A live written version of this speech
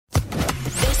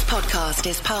podcast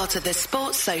is part of the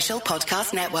Sports Social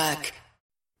Podcast Network.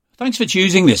 Thanks for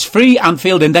choosing this free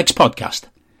Anfield Index podcast.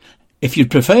 If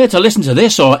you'd prefer to listen to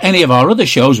this or any of our other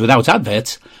shows without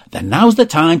adverts, then now's the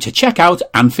time to check out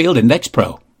Anfield Index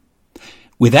Pro.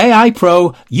 With AEye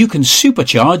Pro, you can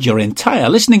supercharge your entire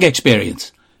listening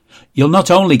experience. You'll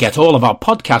not only get all of our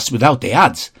podcasts without the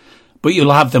ads, but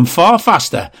you'll have them far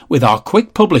faster with our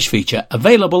quick publish feature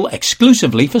available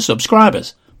exclusively for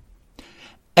subscribers.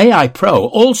 AEye Pro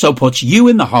also puts you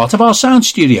in the heart of our sound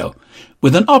studio,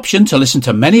 with an option to listen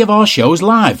to many of our shows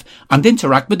live and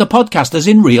interact with the podcasters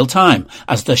in real time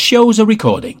as the shows are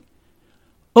recording.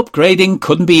 Upgrading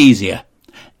couldn't be easier.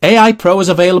 AEye Pro is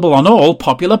available on all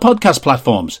popular podcast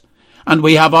platforms, and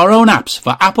we have our own apps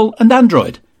for Apple and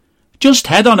Android. Just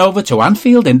head on over to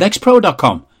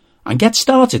AnfieldIndexPro.com and get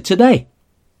started today.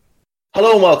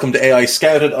 Hello and welcome to AEye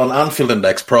Scouted on Anfield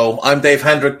Index Pro. I'm Dave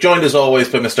Hendrick, joined as always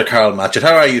by Mr. Carl Matchett.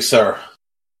 How are you, sir?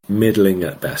 Middling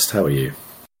at best. How are you?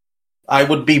 I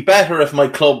would be better if my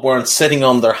club weren't sitting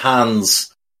on their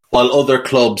hands while other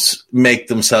clubs make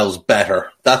themselves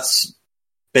better. That's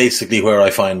basically where I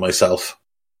find myself.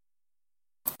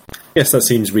 Yes, that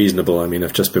seems reasonable. I mean,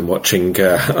 I've just been watching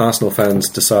Arsenal fans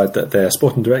decide that their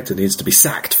sporting director needs to be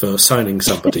sacked for signing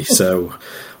somebody. So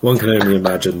one can only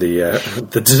imagine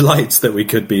the delights that we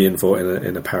could be in for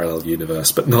in a parallel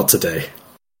universe, but not today.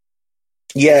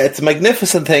 Yeah, it's a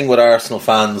magnificent thing with Arsenal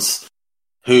fans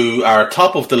who are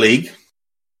top of the league,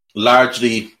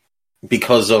 largely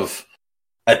because of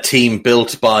a team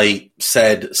built by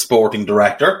said sporting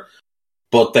director.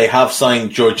 But they have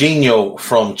signed Jorginho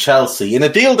from Chelsea in a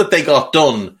deal that they got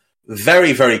done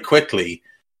very, very quickly.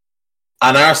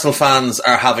 And Arsenal fans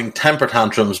are having temper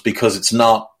tantrums because it's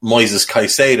not Moises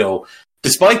Caicedo,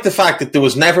 despite the fact that there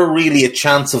was never really a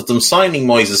chance of them signing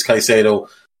Moises Caicedo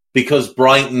because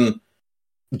Brighton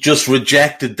just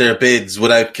rejected their bids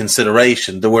without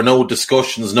consideration. There were no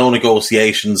discussions, no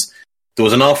negotiations. There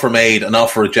was an offer made, an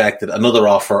offer rejected, another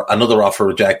offer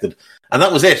rejected. And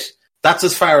that was it. That's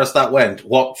as far as that went.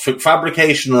 What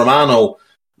Fabrication Romano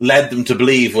led them to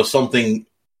believe was something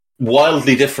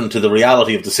wildly different to the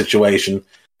reality of the situation.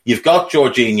 You've got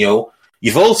Jorginho.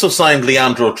 You've also signed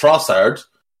Leandro Trossard,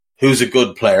 who's a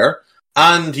good player.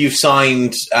 And you've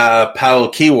signed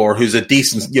Paul Kiwor, who's a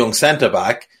decent young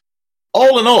centre-back.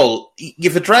 All in all,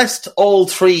 you've addressed all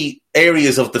three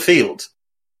areas of the field.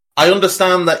 I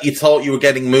understand that you thought you were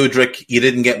getting Mudryk. You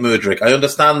didn't get Mudryk. I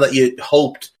understand that you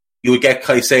hoped you would get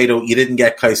Caicedo, you didn't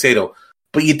get Caicedo.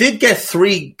 But you did get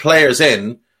three players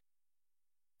in.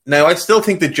 Now, I still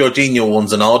think the Jorginho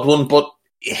one's an odd one, but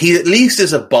he at least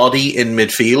is a body in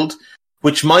midfield,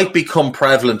 which might become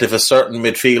prevalent if a certain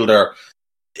midfielder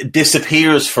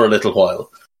disappears for a little while.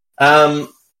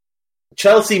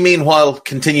 Chelsea, meanwhile,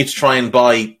 continue to try and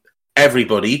buy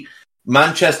everybody.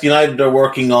 Manchester United are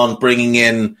working on bringing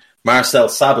in Marcel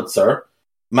Sabitzer.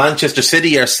 Manchester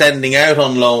City are sending out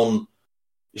on loan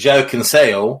João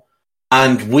Cancelo,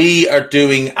 and we are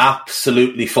doing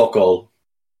absolutely fuck all.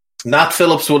 Nat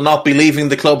Phillips will not be leaving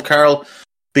the club, Carl,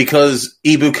 because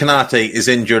Ibu Konate is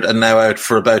injured and now out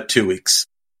for about 2 weeks.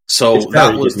 So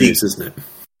that was the news, isn't it?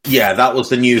 Yeah, that was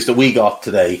the news that we got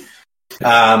today. You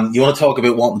want to talk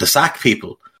about wanting to sack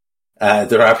people?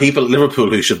 There are people at Liverpool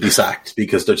who should be sacked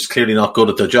because they're just clearly not good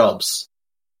at their jobs.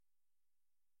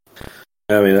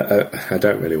 I mean, I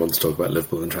don't really want to talk about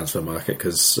Liverpool and transfer market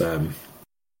because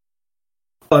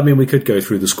I mean, we could go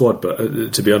through the squad,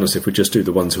 but to be honest, if we just do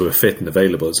the ones who are fit and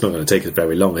available, it's not going to take us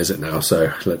very long, is it now?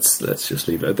 So let's just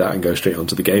leave it at that and go straight on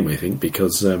to the game, I think,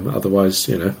 because otherwise,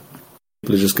 people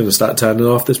are just going to start turning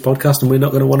off this podcast and we're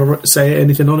not going to want to say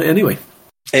anything on it anyway.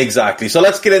 Exactly. So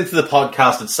let's get into the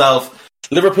podcast itself.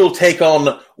 Liverpool take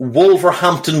on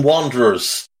Wolverhampton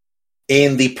Wanderers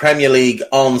in the Premier League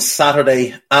on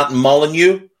Saturday at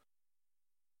Molineux.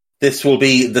 This will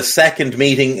be the second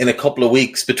meeting in a couple of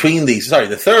weeks between these.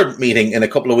 The third meeting in a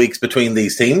couple of weeks between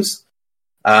these teams.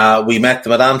 We met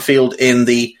them at Anfield in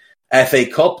the FA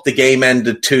Cup. The game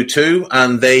ended 2-2,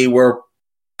 and they were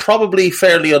probably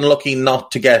fairly unlucky not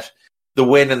to get the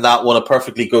win in that one. A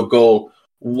perfectly good goal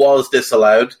was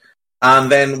disallowed.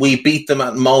 And then we beat them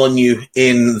at Molineux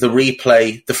in the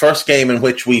replay, the first game in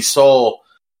which we saw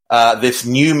this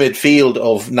new midfield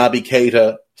of Naby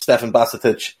Keita, Stefan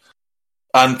Bajcetic,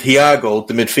 and Thiago,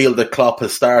 the midfield that Klopp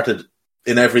has started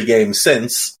in every game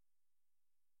since.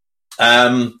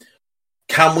 Can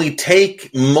we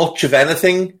take much of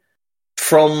anything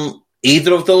from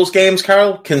either of those games,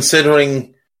 Carl,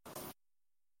 considering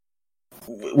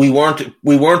we weren't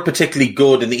particularly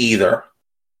good in either,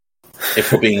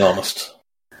 if we're being honest?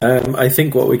 I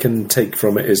think what we can take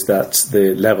from it is that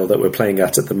the level that we're playing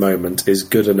at the moment is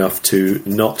good enough to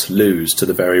not lose to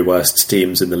the very worst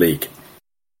teams in the league.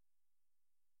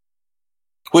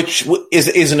 Which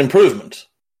is an improvement.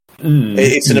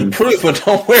 It's an improvement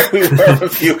on where we were a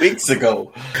few weeks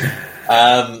ago.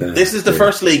 This is the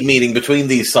first league meeting between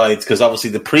these sides, because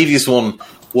obviously the previous one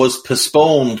was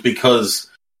postponed because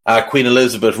Queen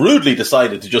Elizabeth rudely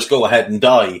decided to just go ahead and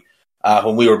die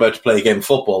when we were about to play a game of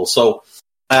football. So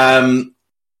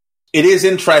it is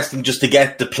interesting just to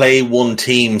get to play one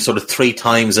team sort of 3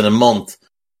 times in a month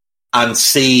and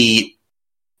see,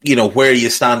 where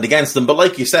you stand against them. But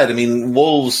like you said, I mean,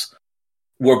 Wolves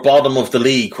were bottom of the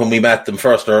league when we met them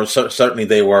first, or certainly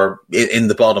they were in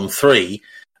the bottom 3.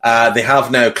 They have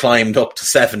now climbed up to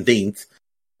 17th.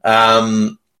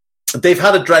 They've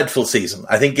had a dreadful season.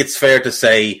 I think it's fair to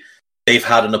say they've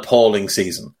had an appalling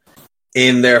season.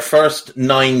 In their first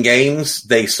 9 games,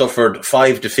 they suffered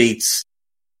 5 defeats,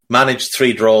 managed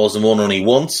 3 draws and won only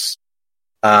once.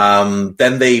 Then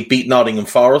they beat Nottingham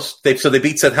Forest. So they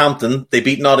beat Southampton. They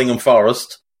beat Nottingham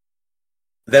Forest.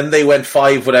 Then they went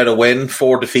 5 without a win,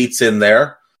 4 defeats in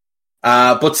there.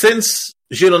 But since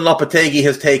Julian Lopetegui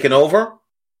has taken over,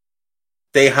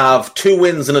 they have 2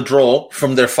 wins and a draw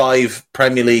from their 5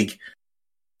 Premier League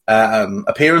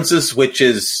appearances, which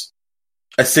is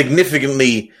a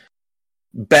significantly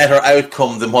better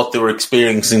outcome than what they were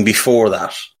experiencing before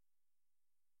that.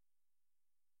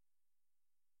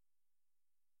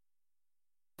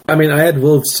 I mean, I had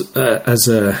Wolves as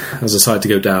a side to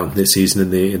go down this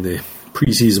season in the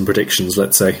pre-season predictions,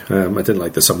 let's say. I didn't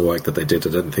like the summer work that they did. I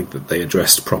didn't think that they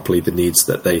addressed properly the needs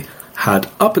that they had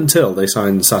up until they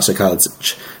signed Sasha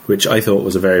Kalajdzic, which I thought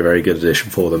was a very, very good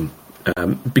addition for them.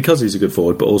 Because he's a good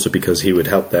forward, but also because he would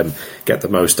help them get the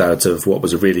most out of what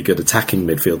was a really good attacking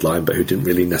midfield line, but who didn't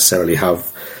really necessarily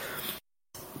have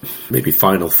maybe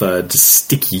final third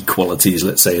sticky qualities,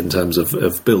 let's say, in terms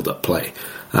of build-up play.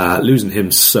 Losing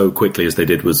him so quickly as they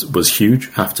did was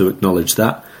huge. Have to acknowledge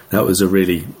that. That was a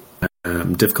really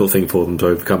difficult thing for them to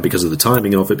overcome because of the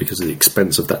timing of it, because of the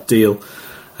expense of that deal.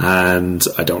 And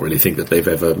I don't really think that they've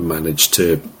ever managed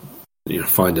to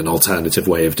find an alternative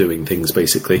way of doing things,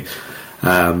 basically.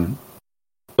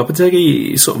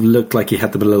 Lopetegui sort of looked like he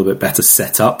had them a little bit better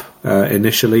set up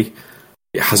initially.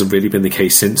 It hasn't really been the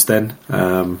case since then.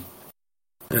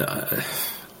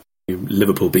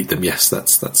 Liverpool beat them, yes,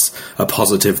 that's a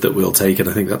positive that we'll take, and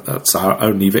I think that's our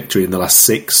only victory in the last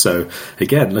 6. So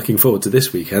again, looking forward to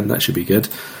this weekend. That should be good.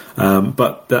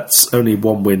 But that's only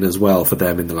 1 win as well for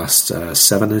them in the last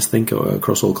 7, I think,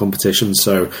 across all competitions.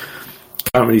 So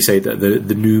can't really say that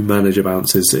the new manager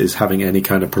bounce is having any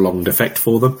kind of prolonged effect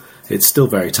for them. It's still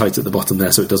very tight at the bottom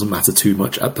there, so it doesn't matter too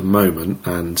much at the moment.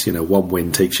 And 1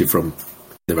 win takes you from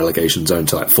the relegation zone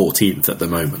to 14th at the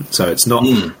moment. So it's not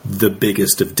the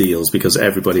biggest of deals because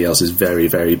everybody else is very,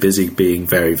 very busy being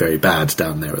very, very bad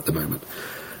down there at the moment.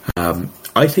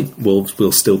 I think Wolves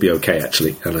will still be okay,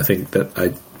 actually, and I think that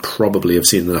I probably have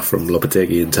seen enough from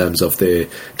Lopetegui in terms of their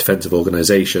defensive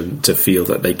organisation to feel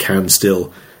that they can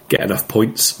still get enough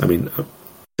points. I mean, I'd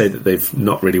say that they've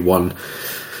not really won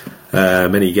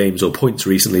many games or points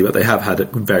recently, but they have had a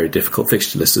very difficult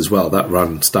fixture list as well. That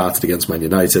run started against Man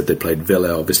United. They played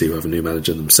Villa, obviously, who have a new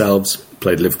manager themselves,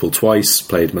 played Liverpool twice,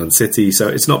 played Man City, so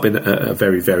it's not been a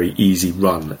very, very easy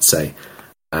run, let's say.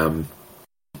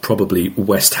 Probably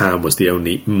West Ham was the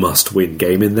only must-win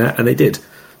game in there, and they did.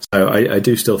 So I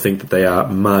do still think that they are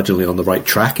marginally on the right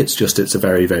track. It's a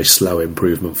very, very slow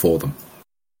improvement for them.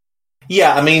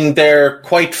 Yeah, I mean, they're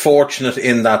quite fortunate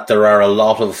in that there are a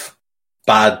lot of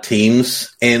bad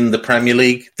teams in the Premier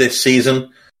League this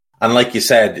season. And like you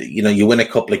said, you win a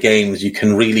couple of games, you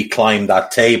can really climb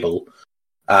that table.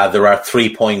 There are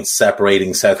 3 points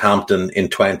separating Southampton in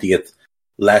 20th,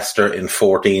 Leicester in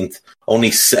 14th,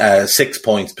 only 6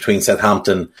 points between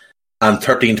Southampton and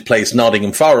 13th place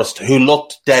Nottingham Forest, who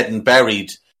looked dead and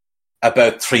buried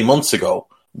about 3 months ago.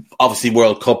 Obviously,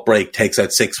 World Cup break takes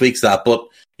out 6 weeks of that, but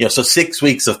so 6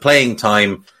 weeks of playing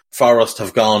time, Forest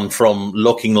have gone from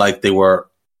looking like they were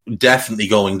definitely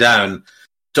going down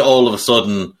to all of a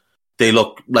sudden they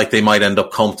look like they might end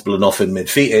up comfortable enough in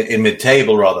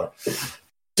mid-table rather.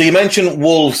 So you mentioned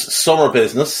Wolves' summer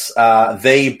business.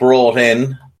 They brought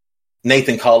in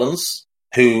Nathan Collins,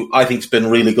 who I think has been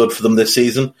really good for them this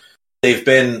season. They've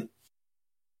been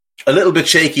a little bit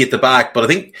shaky at the back, but I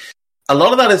think a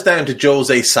lot of that is down to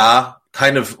Jose Sa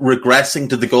kind of regressing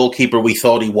to the goalkeeper we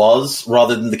thought he was,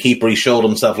 rather than the keeper he showed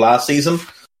himself last season.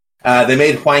 They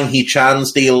made Hwang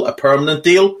Hee-chan's deal a permanent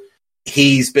deal.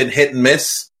 He's been hit and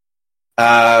miss.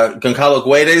 Goncalo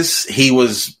Guedes, he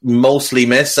was mostly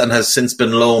missed and has since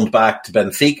been loaned out to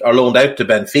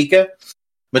Benfica.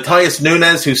 Matthias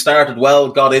Nunes, who started well,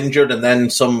 got injured, and then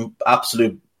some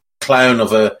absolute clown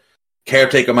of a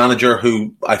caretaker manager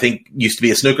who I think used to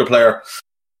be a snooker player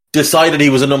decided he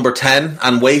was a number 10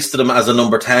 and wasted him as a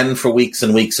number 10 for weeks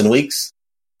and weeks and weeks.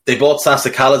 They bought Sasa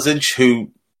Kalajic,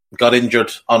 who got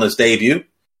injured on his debut.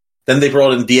 Then they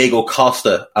brought in Diego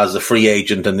Costa as a free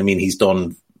agent, and I mean, he's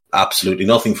done absolutely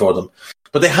nothing for them.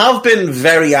 But they have been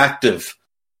very active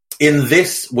in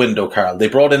this window, Carl. They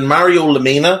brought in Mario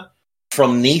Lemina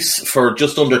from Nice for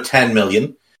just under 10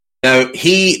 million. Now,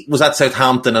 he was at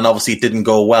Southampton and obviously it didn't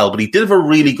go well, but he did have a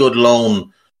really good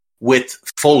loan with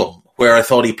Fulham, where I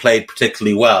thought he played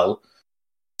particularly well.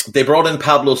 They brought in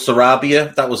Pablo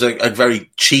Sarabia. That was a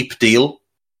very cheap deal.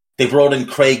 They brought in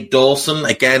Craig Dawson.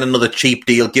 Again, another cheap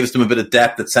deal. Gives them a bit of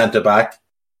depth at centre-back.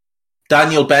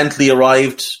 Daniel Bentley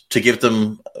arrived to give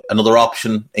them another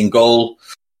option in goal.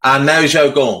 And now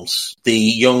João Gomes, the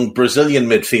young Brazilian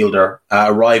midfielder,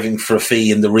 arriving for a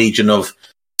fee in the region of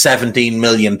 £17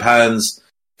 million.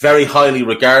 Very highly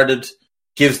regarded.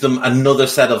 Gives them another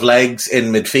set of legs in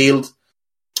midfield.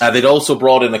 They'd also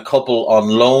brought in a couple on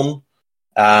loan.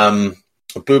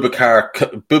 Boubacar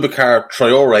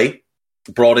Traoré,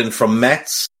 brought in from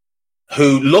Metz,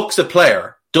 who looks a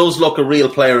player, does look a real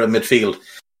player in midfield.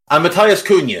 And Matheus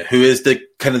Cunha, who is the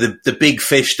kind of the big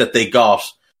fish that they got.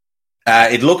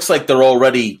 It looks like they're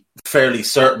already fairly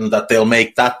certain that they'll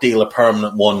make that deal a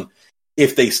permanent one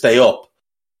if they stay up.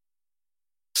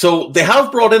 So they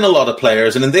have brought in a lot of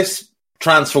players, and in this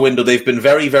transfer window, they've been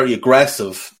very, very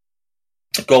aggressive,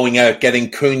 going out, getting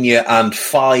Cunha and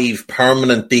 5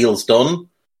 permanent deals done.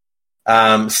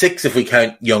 6 if we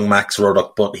count young Max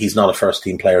Ruddock, but he's not a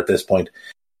first-team player at this point.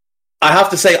 I have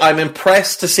to say, I'm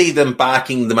impressed to see them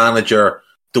backing the manager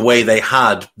the way they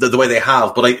have,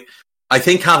 but I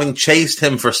think having chased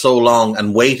him for so long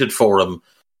and waited for him,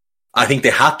 I think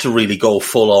they had to really go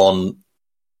full on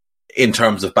in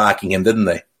terms of backing him, didn't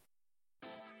they?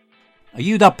 Are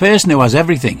you that person who has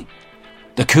everything?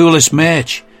 The coolest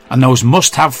merch and those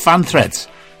must-have fan threads?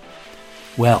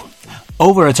 Well,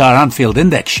 over at our Anfield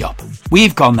Index shop,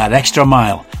 we've gone that extra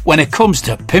mile when it comes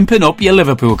to pimping up your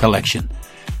Liverpool collection.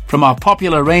 From our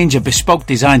popular range of bespoke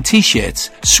design t-shirts,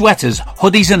 sweaters,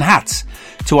 hoodies and hats,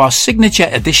 to our signature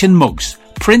edition mugs,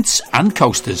 prints and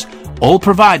coasters, all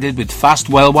provided with fast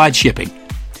worldwide shipping.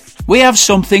 We have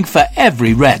something for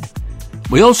every red.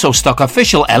 We also stock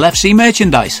official LFC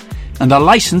merchandise and are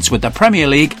licensed with the Premier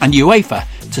League and UEFA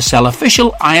to sell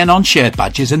official iron-on shirt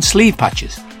badges and sleeve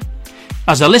patches.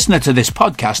 As a listener to this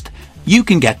podcast, you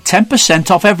can get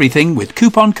 10% off everything with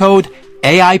coupon code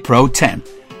AIPRO10.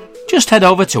 Just head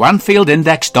over to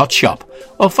AnfieldIndex.shop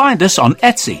or find us on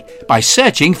Etsy by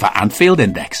searching for Anfield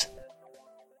Index.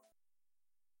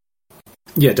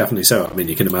 Yeah, definitely so. I mean,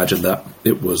 you can imagine that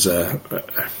it was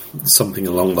something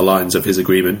along the lines of his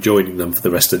agreement joining them for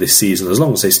the rest of this season. As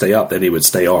long as they stay up, then he would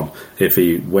stay on. If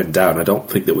he went down, I don't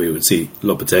think that we would see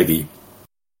Lopetegui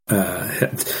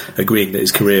agreeing that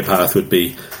his career path would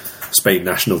be Spain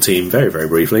national team very, very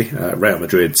briefly. Real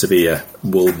Madrid, Sevilla,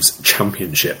 Wolves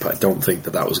Championship. I don't think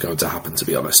that was going to happen, to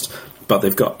be honest. But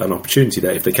they've got an opportunity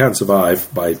there. If they can survive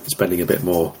by spending a bit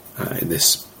more in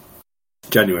this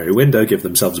January window, give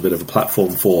themselves a bit of a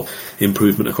platform for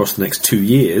improvement across the next 2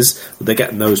 years, they're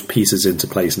getting those pieces into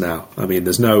place now. I mean,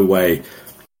 there's no way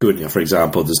Cunha, for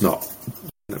example, does not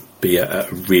be a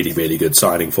really, really good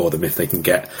signing for them if they can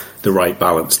get the right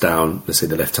balance down, let's say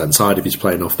the left-hand side, if he's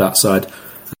playing off that side.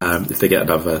 If they get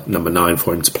another number 9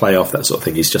 for him to play off, that sort of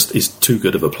thing, he's too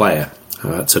good of a player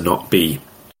to not be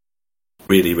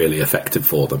really, really effective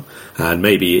for them. And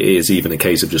maybe it is even a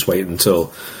case of just waiting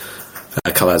until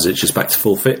Kalajic is back to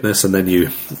full fitness, and then you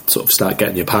sort of start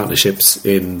getting your partnerships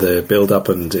in the build-up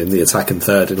and in the attack and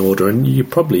third in order, and you're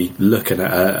probably looking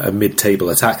at a mid-table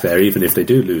attack there, even if they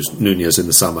do lose Nunez in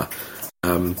the summer.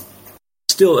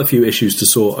 Still a few issues to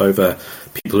sort over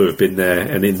people who have been there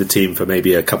and in the team for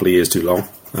maybe a couple of years too long.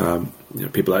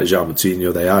 People like Jean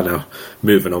Moutinho, they are now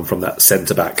moving on from that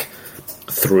centre-back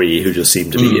 3 who just seem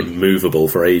to be immovable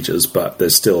for ages, but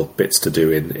there's still bits to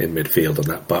do in midfield and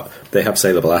that. But they have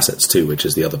saleable assets too, which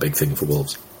is the other big thing for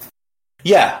Wolves.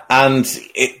 Yeah, and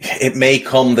it may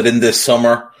come that in this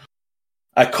summer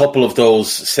a couple of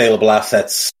those saleable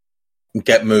assets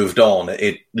get moved on.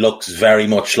 It looks very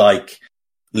much like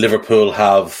Liverpool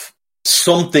have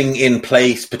something in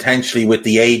place potentially with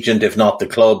the agent, if not the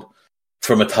club,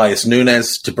 for Matthias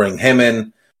Nunes to bring him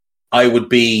in. I would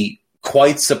be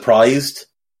quite surprised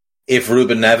if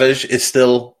Ruben Neves is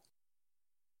still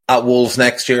at Wolves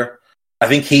next year. I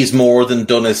think he's more than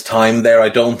done his time there. I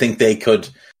don't think they could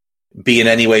be in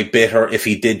any way bitter if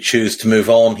he did choose to move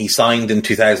on. He signed in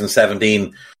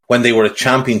 2017 when they were a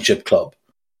championship club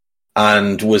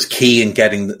and was key in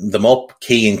getting them up,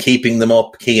 key in keeping them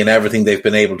up, key in everything they've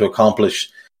been able to accomplish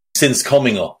since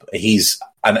coming up. He's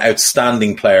an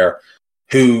outstanding player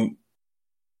who,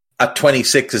 at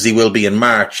 26, as he will be in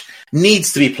March,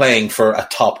 needs to be playing for a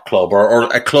top club or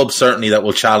a club certainly that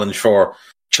will challenge for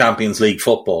Champions League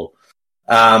football.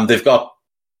 They've got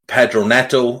Pedro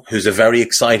Neto, who's a very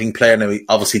exciting player. Now,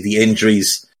 obviously, the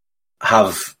injuries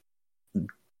have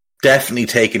definitely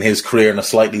taken his career in a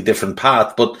slightly different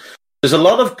path, but there's a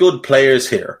lot of good players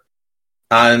here.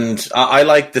 And I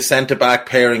like the centre-back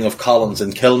pairing of Collins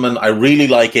and Kilman. I really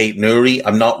like Ait-Nouri.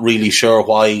 I'm not really sure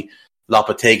why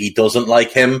Lopetegui doesn't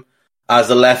like him as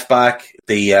a left-back.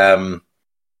 The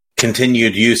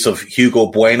continued use of Hugo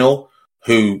Bueno,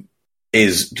 who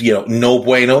is, no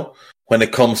bueno when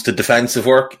it comes to defensive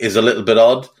work, is a little bit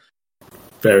odd.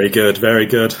 Very good, very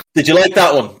good. Did you like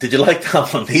that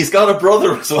one? He's got a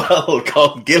brother as well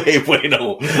called Gile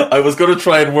Bueno. I was going to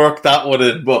try and work that one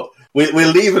in, but we'll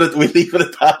leave it at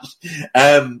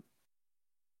that.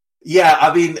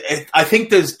 I think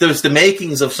there's the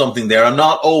makings of something there. I'm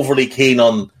not overly keen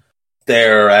on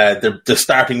their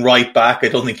starting right back. I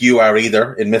don't think you are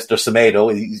either in Mr.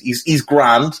 Semedo. He's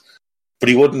grand, but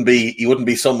he wouldn't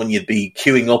be someone you'd be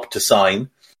queuing up to sign.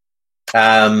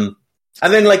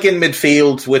 And then, like in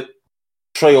midfield with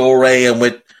Traore and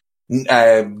with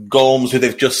Gomes, who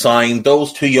they've just signed,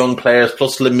 those two young players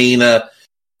plus Lamina,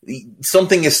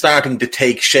 something is starting to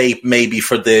take shape maybe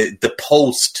for the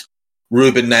post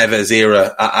Ruben Neves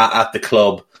era at the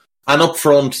club. And up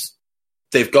front,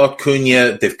 they've got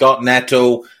Cunha, they've got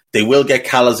Neto, they will get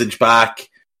Kalasic back.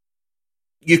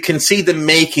 You can see the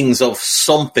makings of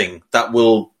something that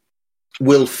will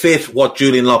fit what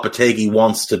Julian Lopetegui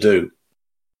wants to do.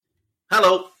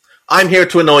 Hello, I'm here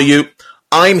to annoy you.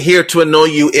 I'm here to annoy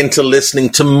you into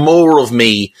listening to more of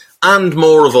me and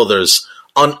more of others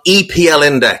on EPL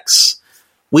Index.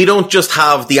 We don't just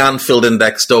have the Anfield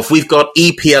Index stuff. We've got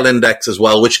EPL Index as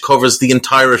well, which covers the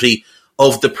entirety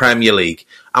of the Premier League.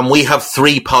 And we have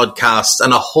 3 podcasts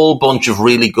and a whole bunch of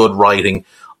really good writing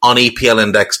on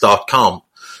EPLindex.com.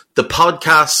 The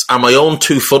podcasts are my own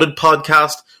Two-Footed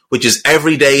podcast, which is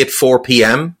every day at 4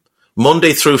 p.m,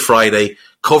 Monday through Friday,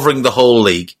 covering the whole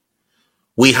league.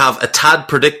 We have A Tad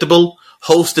Predictable,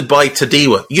 hosted by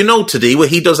Tadiwa. You know Tadiwa,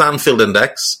 he does Anfield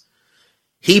Index.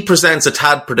 He presents A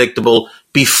Tad Predictable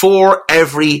before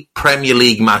every Premier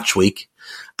League match week.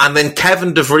 And then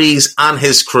Kevin De Vries and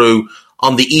his crew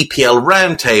on the EPL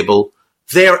Roundtable,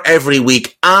 they're every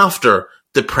week after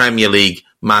the Premier League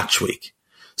match week.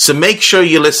 So make sure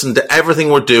you listen to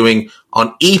everything we're doing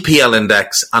on EPL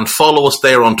Index and follow us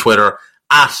there on Twitter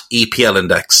at EPL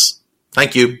Index.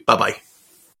 Thank you. Bye-bye.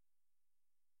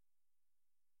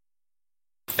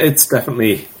 It's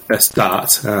definitely a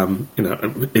start.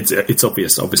 It's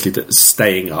obvious, obviously, that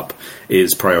staying up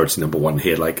is priority number one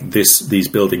here. Like these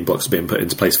building blocks are being put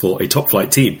into place for a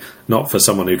top-flight team, not for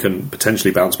someone who can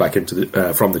potentially bounce back into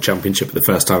from the Championship at the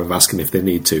first time of asking if they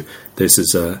need to. This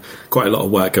is quite a lot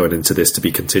of work going into this to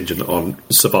be contingent on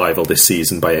survival this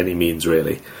season by any means,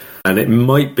 really. And it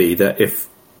might be that if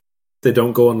they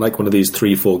don't go on like one of these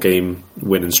 3-4 game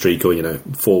winning streak or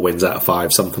 4 wins out of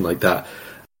 5, something like that,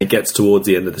 it gets towards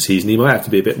the end of the season, you might have to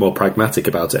be a bit more pragmatic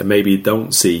about it and maybe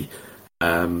don't see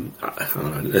I don't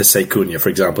know, let's say Cunha, for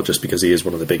example, just because he is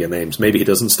one of the bigger names. Maybe he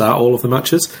doesn't start all of the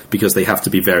matches because they have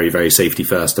to be very, very safety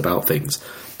first about things.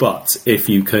 But if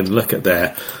you can look at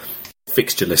their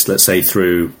fixture list, let's say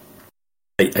through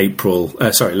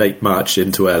late March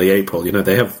into early April,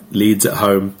 they have Leeds at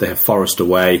home, they have Forest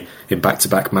away in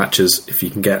back-to-back matches. If you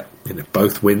can get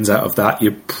both wins out of that,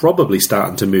 you're probably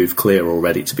starting to move clear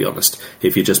already, to be honest,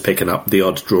 if you're just picking up the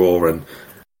odd draw and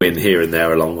win here and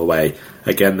there along the way.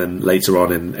 Again, then later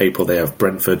on in April, they have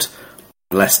Brentford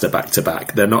and Leicester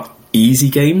back-to-back. They're not easy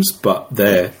games, but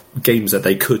they're games that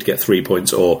they could get 3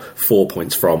 points or 4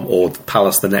 points from, or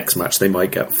Palace the next match, they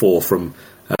might get 4 from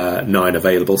 9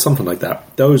 available, something like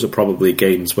that. Those are probably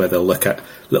games where they'll look at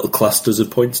little clusters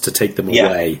of points to take them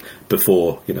away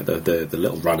before the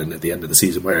little run-in at the end of the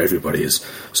season where everybody is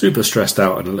super stressed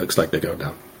out and it looks like they're going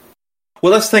down.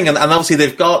 Well, that's the thing, and obviously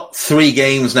they've got 3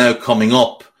 games now coming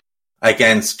up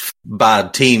against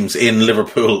bad teams in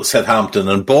Liverpool, Southampton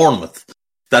and Bournemouth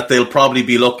that they'll probably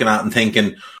be looking at and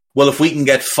thinking, well, if we can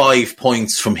get 5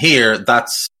 points from here,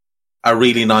 that's a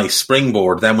really nice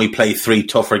springboard. Then we play 3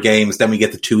 tougher games, then we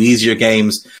get the 2 easier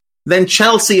games. Then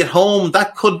Chelsea at home,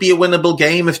 that could be a winnable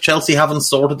game if Chelsea haven't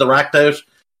sorted their act out.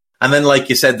 And then, like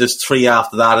you said, there's 3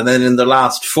 after that. And then in the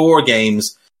last 4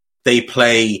 games, they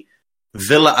play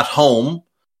Villa at home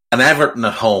and Everton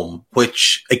at home,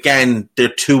 which, again, they're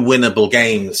 2 winnable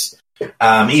games.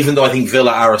 Even though I think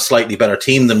Villa are a slightly better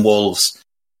team than Wolves,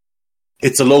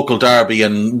 it's a local derby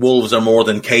and Wolves are more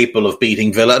than capable of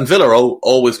beating Villa. And Villa are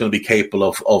always going to be capable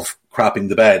of crapping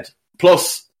the bed.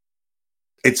 Plus,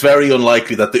 it's very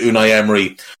unlikely that the Unai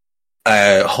Emery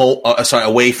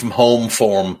away from home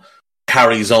form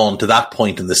carries on to that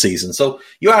point in the season. So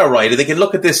you are right. They can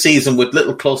look at this season with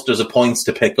little clusters of points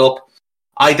to pick up.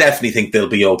 I definitely think they'll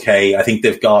be okay. I think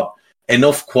they've got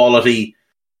enough quality.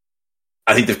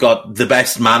 I think they've got the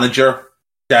best manager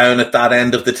down at that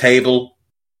end of the table.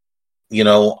 You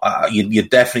know, you'd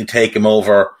definitely take him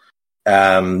over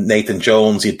Nathan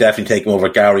Jones. You'd definitely take him over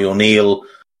Gary O'Neill.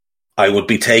 I would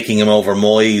be taking him over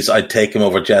Moyes. I'd take him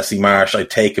over Jesse Marsh. I'd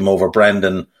take him over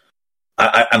Brendan.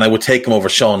 And I would take him over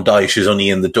Sean Dyche, who's only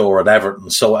in the door at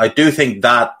Everton. So I do think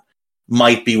that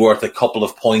might be worth a couple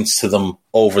of points to them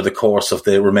over the course of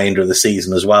the remainder of the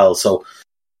season as well. So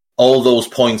all those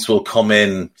points will come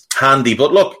in handy.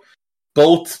 But look,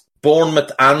 both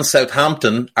Bournemouth and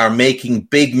Southampton are making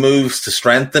big moves to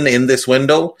strengthen in this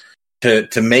window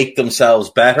to make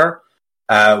themselves better.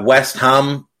 West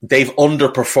Ham, they've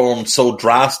underperformed so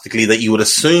drastically that you would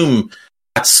assume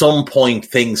at some point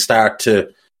things start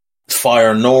to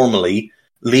fire normally.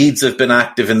 Leeds have been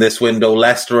active in this window.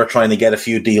 Leicester are trying to get a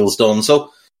few deals done.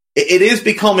 So it is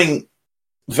becoming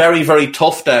very, very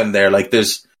tough down there. Like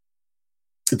there's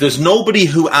nobody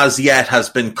who as yet has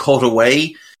been cut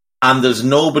away, and there's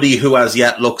nobody who as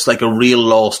yet looks like a real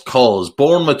lost cause.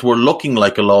 Bournemouth were looking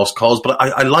like a lost cause, but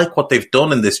I like what they've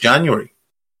done in this January.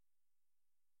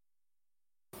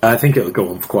 I think it'll go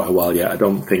on for quite a while yet. I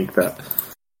don't think that...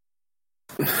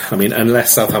 I mean,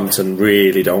 unless Southampton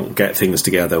really don't get things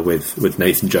together with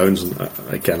Nathan Jones, and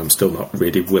again, I'm still not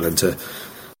really willing to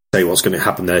say what's going to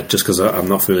happen there just because I'm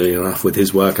not familiar enough with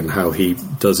his work and how he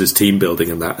does his team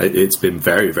building and that. It's been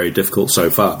very, very difficult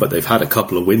so far, but they've had a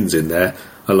couple of wins in there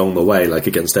along the way, like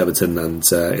against Everton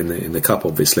and in the Cup,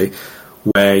 obviously,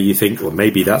 where you think, well,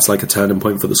 maybe that's like a turning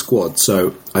point for the squad.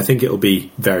 So I think it'll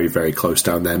be very, very close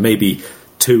down there. Maybe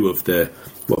 2 of the...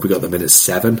 what have we got at the minute?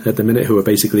 7 at the minute who are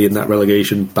basically in that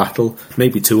relegation battle.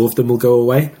 Maybe 2 of them will go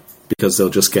away because they'll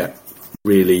just get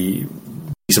really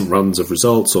decent runs of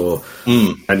results, or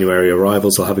January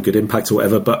arrivals will have a good impact or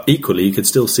whatever. But equally, you could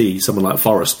still see someone like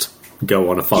Forest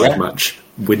go on a 5-match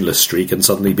winless streak and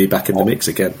suddenly be back in the mix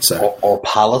again. So, or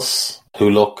Palace, who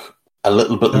look a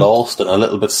little bit lost and a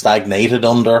little bit stagnated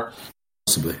under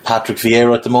possibly Patrick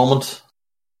Vieira at the moment.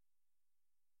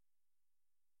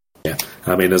 Yeah,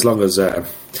 I mean, as long as,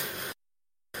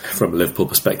 from a Liverpool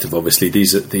perspective, obviously,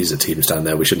 these are teams down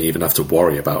there we shouldn't even have to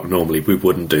worry about. Normally we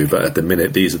wouldn't do, but at the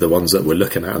minute, these are the ones that we're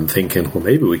looking at and thinking, well,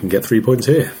 maybe we can get 3 points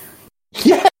here.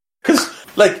 Yeah, because,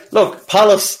 look,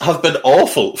 Palace have been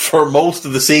awful for most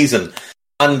of the season,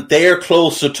 and they're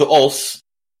closer to us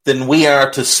than we are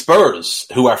to Spurs,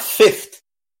 who are 5th.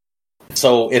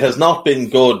 So it has not been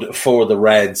good for the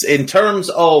Reds. In terms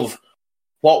of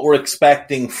what we're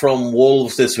expecting from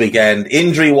Wolves this weekend,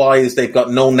 injury-wise, they've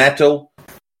got no Neto,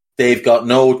 they've got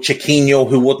no Chiquinho,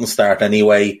 who wouldn't start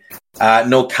anyway,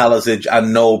 no Kalasic,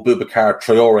 and no Boubacar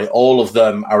Traore. All of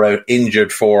them are out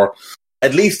injured for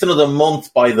at least another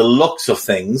month by the looks of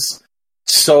things.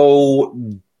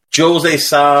 So Jose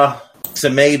Sa,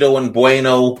 Semedo and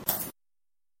Bueno,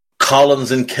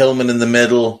 Collins and Kilman in the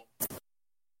middle,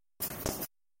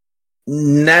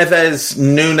 Neves,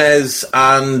 Nunes,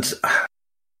 and...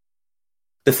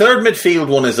 the third midfield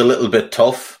one is a little bit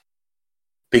tough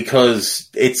because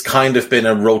it's kind of been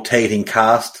a rotating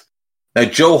cast. Now,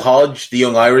 Joe Hodge, the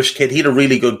young Irish kid, he had a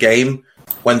really good game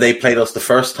when they played us the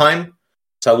first time.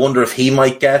 So I wonder if he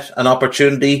might get an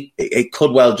opportunity. It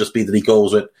could well just be that he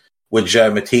goes with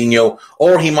João Moutinho,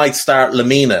 or he might start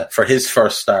Lamina for his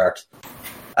first start.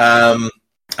 And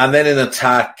then in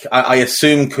attack, I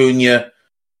assume Cunha,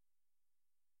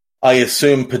 I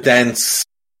assume Podence,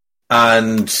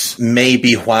 and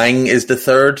maybe Hwang is the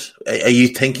third. Are you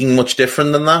thinking much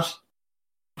different than that?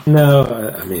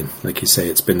 No, I mean, like you say,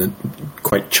 it's been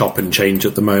quite chop and change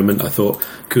at the moment. I thought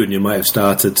Cunha might have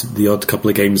started the odd couple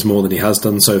of games more than he has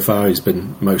done so far. He's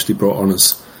been mostly brought on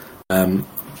as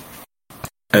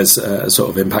a sort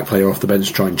of impact player off the bench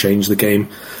to try and change the game.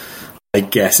 I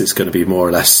guess it's going to be more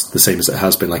or less the same as it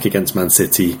has been, like against Man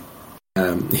City.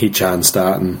 Hee-Chan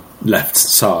starting left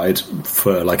side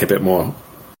for like a bit more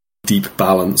deep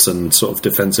balance and sort of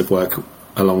defensive work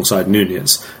alongside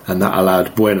Nunez, and that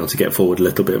allowed Bueno to get forward a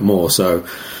little bit more. So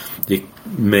you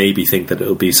maybe think that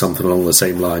it'll be something along the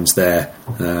same lines there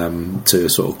to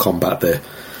sort of combat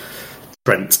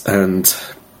Trent and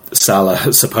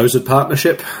Salah supposed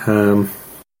partnership.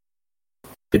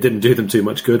 It didn't do them too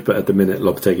much good, but at the minute,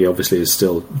 Lopetegui obviously is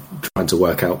still trying to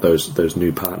work out those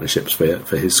new partnerships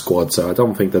for his squad. So I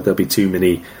don't think that there'll be too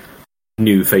many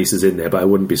new faces in there, but I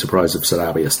wouldn't be surprised if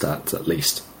Sarabia starts at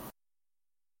least.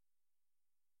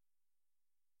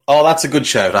 Oh, that's a good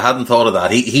shout. I hadn't thought of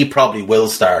that. He probably will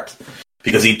start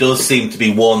because he does seem to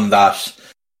be one that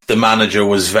the manager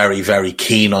was very, very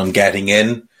keen on getting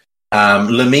in.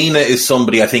 Lamina is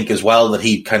somebody I think as well that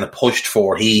he kind of pushed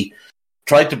for. He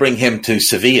tried to bring him to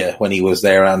Sevilla when he was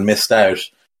there and missed out.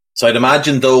 So I'd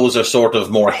imagine those are sort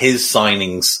of more his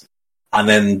signings. And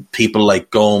then people like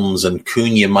Gomes and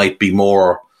Cunha might be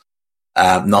more,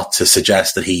 not to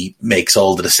suggest that he makes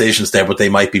all the decisions there, but they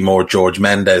might be more George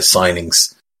Mendes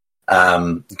signings.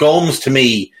 Gomes to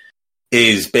me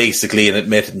is basically an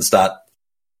admittance that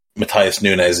Matheus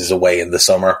Nunes is away in the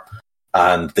summer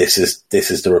and this is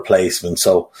the replacement.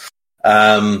 So,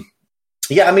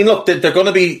 yeah, I mean, look, they're going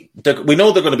to be, we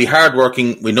know they're going to be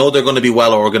hardworking. We know they're going to be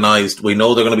well organised. We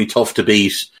know they're going to be tough to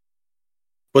beat.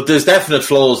 But there's definite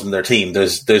flaws in their team.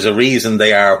 There's a reason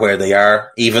they are where they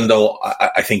are, even though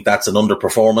I think that's an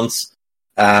underperformance.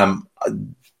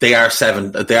 They are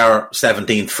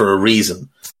 17th for a reason.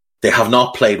 They have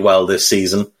not played well this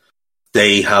season.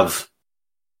 They have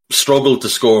struggled to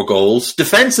score goals.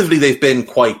 Defensively, they've been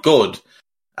quite good.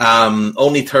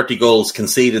 Only 30 goals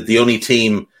conceded. The only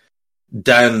team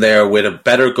down there with a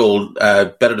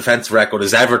better defensive record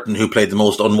is Everton, who played the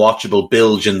most unwatchable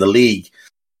bilge in the league.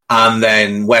 And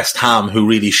then West Ham, who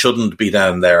really shouldn't be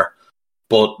down there.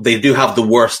 But they do have the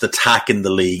worst attack in the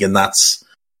league, and that's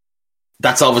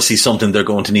obviously something they're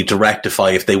going to need to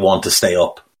rectify if they want to stay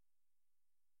up.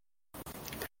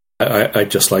 I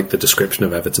just like the description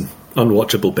of Everton.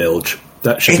 Unwatchable bilge.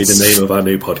 That should be the name of our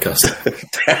new podcast.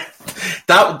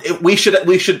 We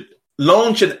should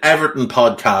launch an Everton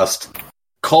podcast,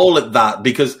 call it that,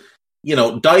 because, you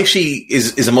know, Daishi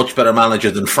is a much better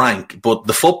manager than Frank, but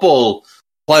the football,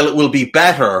 while it will be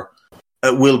better,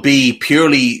 it will be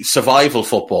purely survival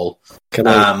football. Can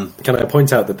I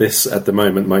point out that this, at the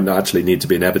moment, might not actually need to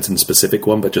be an Everton-specific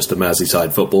one, but just a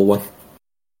Merseyside football one?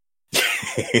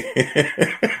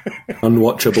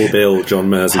 Unwatchable bilge on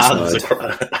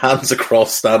Merseyside. Hands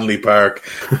across Stanley Park.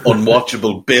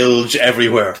 Unwatchable bilge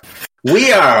everywhere.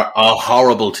 We are a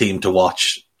horrible team to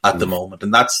watch at the moment,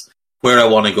 and that's where I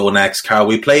want to go next, Carl.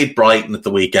 We played Brighton at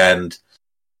the weekend,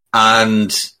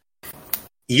 and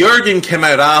Jurgen came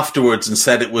out afterwards and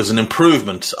said it was an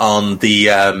improvement on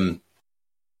the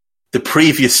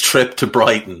previous trip to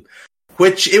Brighton,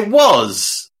 which it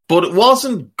was, but it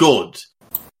wasn't good.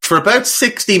 For about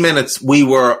 60 minutes, we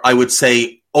were, I would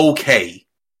say, okay.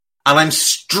 And I'm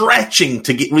stretching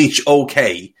to reach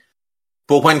okay.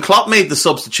 But when Klopp made the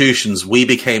substitutions, we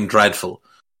became dreadful.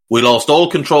 We lost all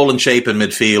control and shape in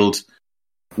midfield.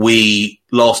 We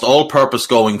lost all purpose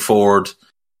going forward.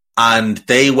 And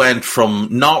they went from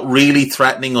not really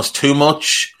threatening us too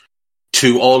much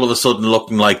to all of a sudden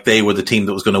looking like they were the team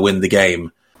that was going to win the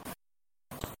game.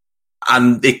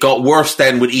 And it got worse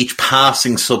then with each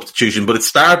passing substitution, but it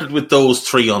started with those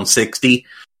three on 60.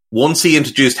 Once he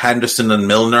introduced Henderson and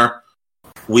Milner,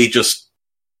 we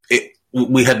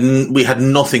had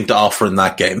nothing to offer in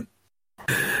that game.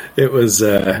 It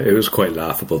was quite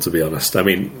laughable, to be honest. I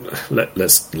mean,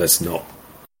 let's not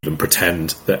even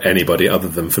pretend that anybody other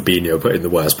than Fabinho put in the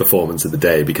worst performance of the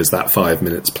day, because that 5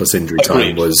 minutes plus injury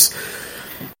time was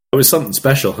something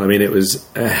special. I mean, it was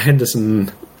a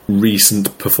Henderson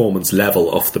recent performance level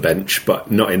off the bench, but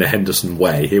not in a Henderson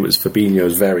way. It was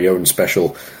Fabinho's very own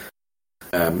special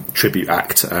tribute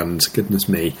act, and goodness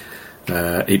me,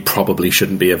 he probably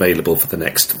shouldn't be available for the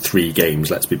next 3 games,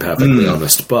 let's be perfectly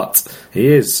honest, but he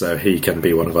is, so he can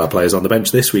be one of our players on the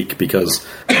bench this week, because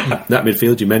that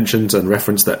midfield you mentioned and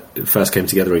referenced that first came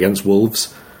together against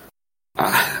Wolves,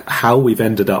 how we've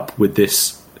ended up with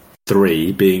this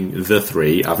 3 being the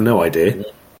 3, I've no idea.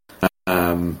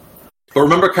 But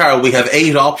remember, Carl, we have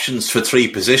 8 options for 3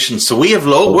 positions, so we have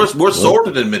we're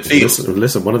sorted in midfield.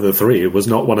 Listen, one of the 3 was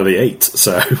not one of the 8,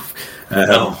 so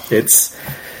no.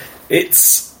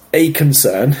 It's a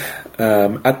concern.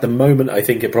 At the moment, I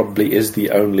think it probably is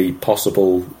the only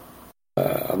possible.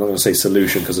 I'm not going to say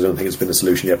solution, because I don't think it's been a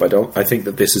solution yet. But I think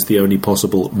that this is the only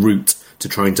possible route to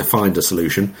trying to find a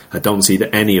solution. I don't see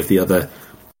that any of the other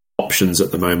options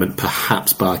at the moment,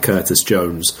 perhaps bar Curtis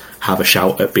Jones, have a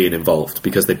shout at being involved,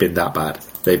 because they've been that bad.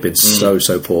 They've been so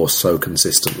poor so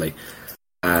consistently.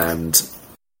 And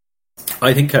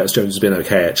I think Curtis Jones has been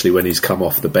okay, actually, when he's come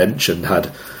off the bench and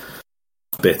had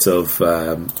bit of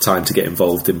time to get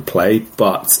involved in play,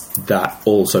 but that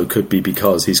also could be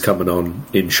because he's coming on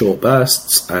in short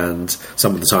bursts, and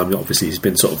some of the time obviously he's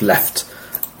been sort of left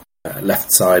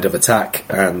side of attack,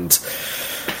 and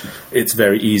it's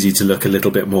very easy to look a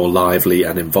little bit more lively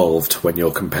and involved when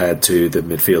you're compared to the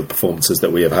midfield performances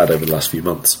that we have had over the last few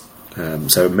months.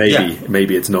 So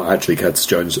maybe it's not actually Curtis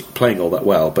Jones playing all that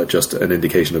well, but just an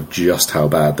indication of just how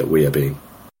bad that we are being.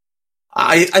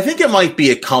 I think it might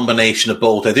be a combination of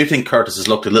both. I do think Curtis has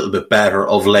looked a little bit better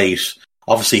of late.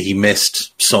 Obviously, he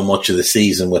missed so much of the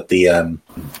season with the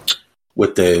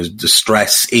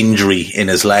stress injury in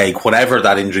his leg, whatever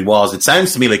that injury was. It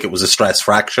sounds to me like it was a stress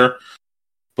fracture,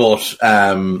 but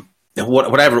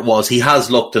whatever it was, he has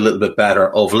looked a little bit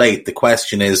better of late. The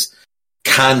question is,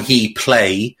 can he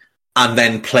play and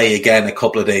then play again a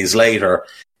couple of days later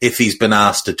if he's been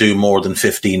asked to do more than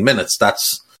 15 minutes?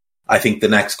 That's, I think, the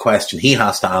next question he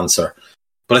has to answer.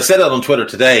 But I said that on Twitter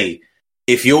today.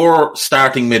 If your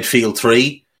starting midfield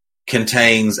three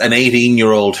contains an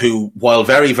 18-year-old who, while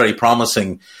very, very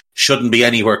promising, shouldn't be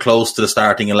anywhere close to the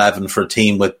starting 11 for a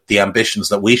team with the ambitions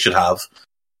that we should have,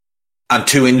 and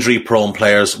two injury-prone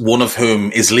players, one of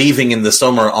whom is leaving in the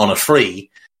summer on a free,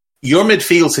 your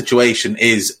midfield situation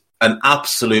is an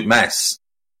absolute mess.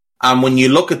 And when you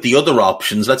look at the other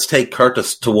options, let's take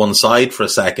Curtis to one side for a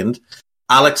second.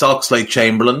 Alex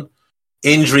Oxlade-Chamberlain,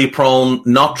 injury-prone,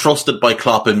 not trusted by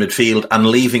Klopp in midfield, and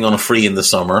leaving on a free in the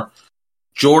summer.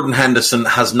 Jordan Henderson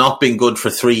has not been good for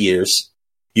 3 years.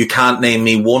 You can't name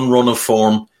me one run of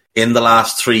form in the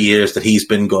last 3 years that he's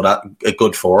been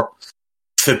good for.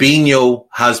 Fabinho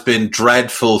has been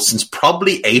dreadful since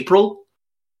probably April.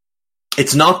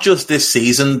 It's not just this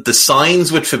season. The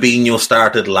signs with Fabinho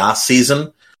started last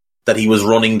season, that he was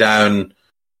running down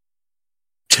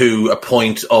to a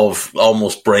point of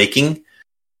almost breaking.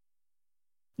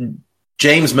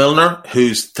 James Milner,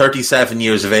 who's 37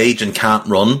 years of age and can't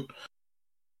run.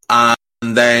 And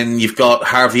then you've got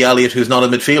Harvey Elliott, who's not a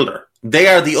midfielder. They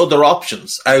are the other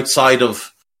options outside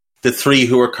of the three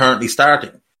who are currently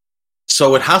starting.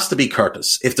 So it has to be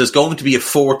Curtis. If there's going to be a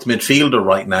fourth midfielder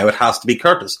right now, it has to be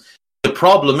Curtis. The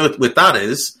problem with that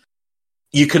is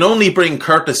you can only bring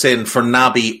Curtis in for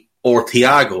Naby or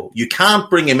Thiago. You can't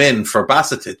bring him in for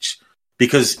Bajcetic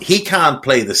because he can't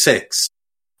play the six,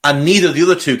 and neither of the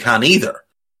other two can either.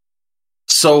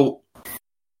 So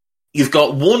you've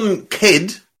got one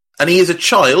kid, and he is a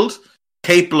child,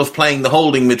 capable of playing the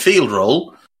holding midfield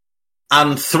role,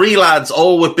 and three lads,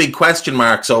 all with big question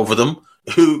marks over them,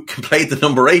 who can play the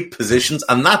number 8 positions,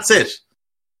 and that's it.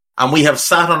 And we have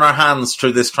sat on our hands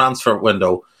through this transfer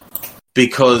window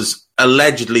because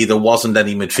allegedly there wasn't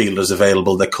any midfielders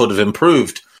available that could have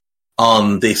improved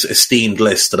on this esteemed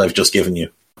list that I've just given you.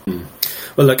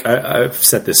 Well, look, I've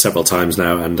said this several times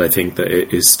now, and I think that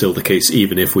it is still the case,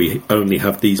 even if we only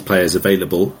have these players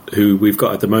available who we've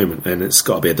got at the moment, and it's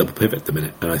got to be a double pivot at the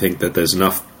minute. And I think that there's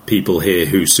enough people here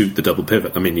who suit the double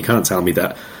pivot. I mean, you can't tell me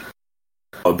that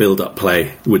our build-up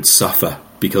play would suffer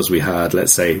because we had,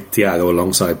 let's say, Thiago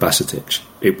alongside Bajcetic.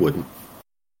 It wouldn't.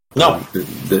 No.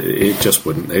 It just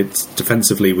wouldn't.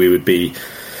 Defensively, we would be,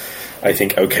 I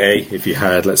think, okay if you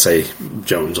had, let's say,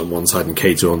 Jones on one side and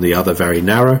Keita on the other, very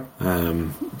narrow.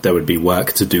 There would be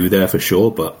work to do there for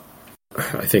sure, but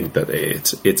I think that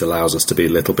it allows us to be a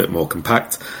little bit more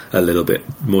compact, a little bit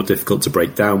more difficult to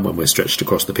break down when we're stretched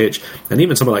across the pitch. And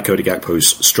even someone like Cody Gakpo, who's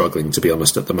struggling, to be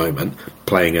honest, at the moment,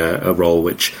 playing a role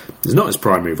which is not his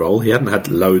primary role. He hadn't had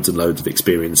loads and loads of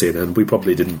experience in, and we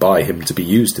probably didn't buy him to be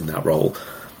used in that role.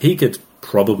 He could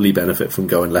probably benefit from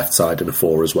going left side in a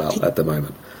 4 as well at the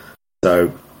moment.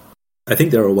 So I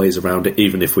think there are ways around it,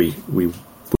 even if we were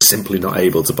simply not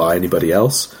able to buy anybody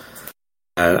else.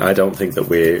 And I don't think that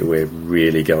we're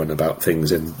really going about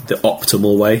things in the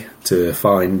optimal way to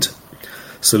find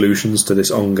solutions to this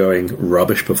ongoing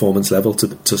rubbish performance level to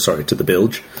the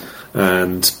bilge.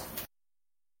 And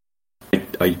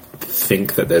I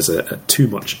think that there's a too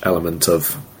much element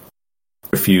of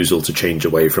refusal to change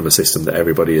away from a system that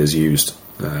everybody has used,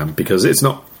 because it's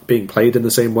not being played in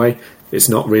the same way. It's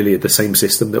not really the same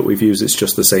system that we've used. It's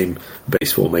just the same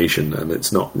base formation, and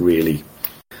it's not really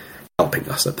helping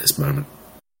us at this moment.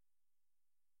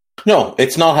 No,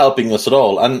 it's not helping us at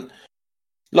all. And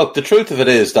look, the truth of it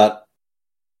is that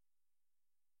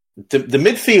the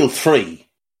midfield three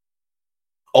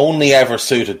only ever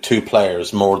suited 2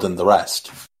 players more than the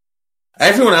rest.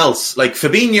 Everyone else, like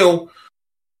Fabinho,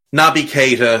 Naby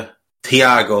Keita,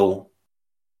 Thiago,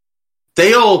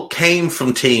 they all came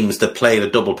from teams that played a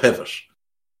double pivot.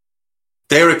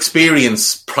 Their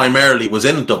experience primarily was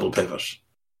in a double pivot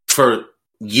for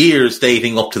years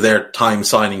dating up to their time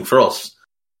signing for us.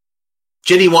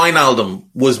 Gini Wijnaldum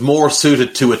was more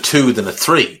suited to a 2 than a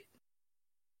 3,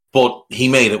 but he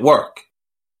made it work.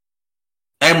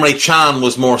 Emre Can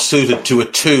was more suited to a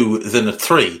 2 than a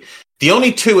 3. The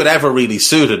only two it ever really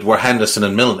suited were Henderson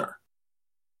and Milner,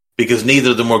 because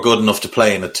neither of them were good enough to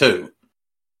play in a 2.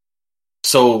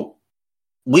 So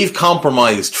we've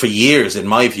compromised for years, in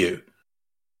my view,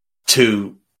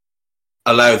 to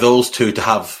allow those two to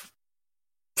have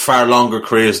far longer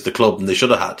careers at the club than they should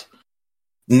have had.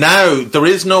 Now, there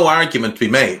is no argument to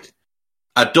be made.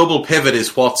 A double pivot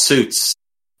is what suits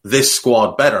this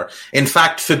squad better. In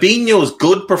fact, Fabinho's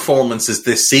good performances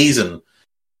this season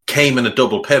came in a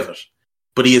double pivot,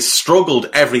 but he has struggled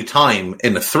every time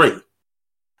in a 3.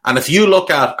 And if you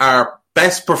look at our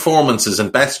best performances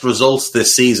and best results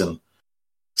this season,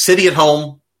 City at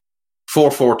home,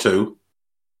 4-4-2.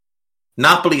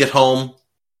 Napoli at home,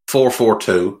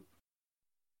 4-4-2.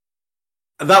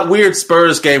 That weird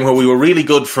Spurs game where we were really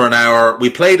good for an hour, we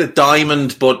played a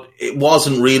diamond, but it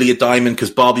wasn't really a diamond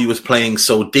because Bobby was playing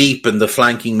so deep and the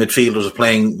flanking midfielders were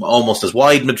playing almost as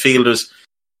wide midfielders.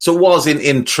 So it was,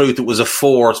 in truth, it was a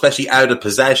 4, especially out of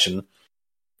possession.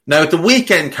 Now, at the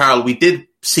weekend, Carl, we did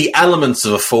see elements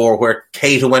of a 4 where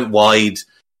Keita went wide,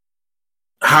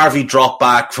 Harvey dropped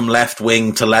back from left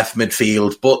wing to left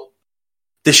midfield, but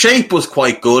the shape was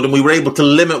quite good and we were able to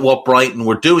limit what Brighton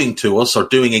were doing to us or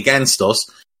doing against us.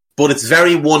 But it's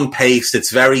very one-paced,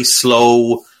 it's very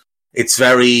slow, it's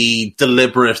very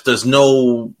deliberate. There's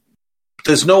no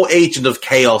agent of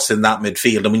chaos in that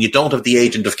midfield. And when you don't have the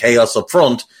agent of chaos up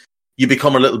front, you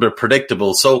become a little bit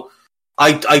predictable. So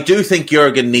I do think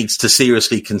Jurgen needs to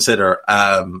seriously consider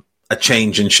a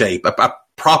change in shape, a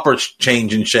proper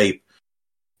change in shape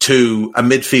to a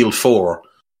midfield 4.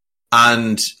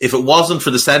 And if it wasn't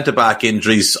for the centre-back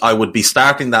injuries, I would be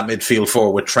starting that midfield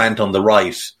 4 with Trent on the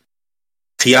right,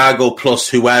 Thiago plus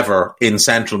whoever in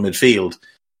central midfield.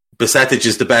 Bajcetic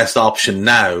is the best option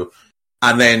now.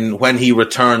 And then when he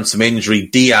returns from injury,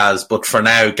 Diaz, but for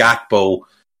now, Gakpo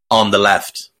on the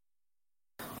left.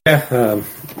 Yeah,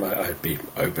 I'd be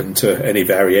open to any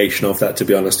variation of that, to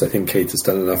be honest. I think Keita's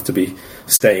done enough to be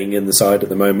staying in the side at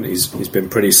the moment. He's been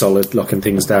pretty solid, locking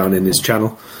things down in his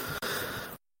channel.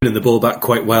 Winning the ball back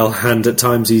quite well, and at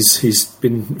times he's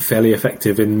been fairly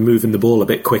effective in moving the ball a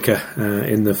bit quicker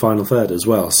in the final third as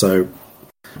well. So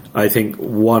I think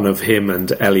one of him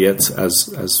and Elliott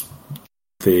as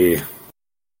the,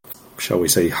 shall we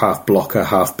say, half blocker,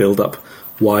 half build-up,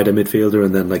 wider midfielder,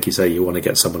 and then, like you say, you want to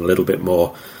get someone a little bit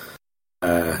more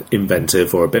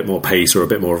inventive or a bit more pace or a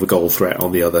bit more of a goal threat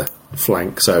on the other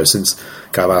flank. So since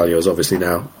Carvalho has obviously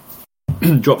now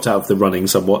dropped out of the running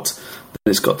somewhat,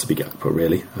 then it's got to be Gakpo,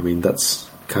 really. I mean, that's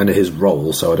kind of his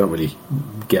role, so I don't really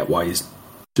get why he's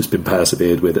just been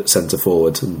persevered with at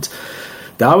centre-forward. And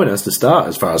Darwin has to start,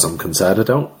 as far as I'm concerned. I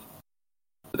don't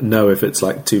know if it's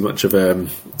like too much of a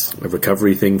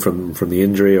recovery thing from the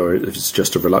injury, or if it's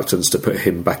just a reluctance to put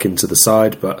him back into the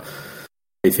side, but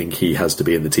I think he has to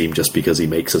be in the team just because he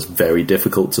makes us very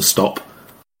difficult to stop,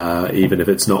 even if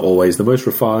it's not always the most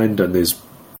refined, and his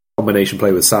combination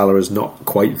play with Salah is not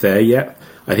quite there yet.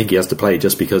 I think he has to play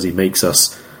just because he makes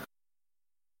us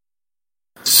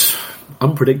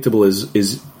unpredictable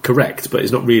is correct, but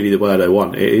it's not really the word I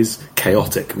want. It is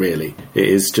chaotic, really. It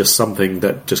is just something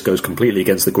that just goes completely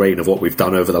against the grain of what we've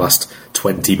done over the last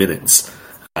 20 minutes.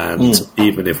 And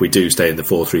even if we do stay in the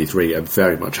 4-3-3, I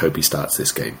very much hope he starts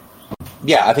this game.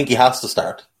 Yeah, I think he has to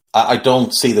start. I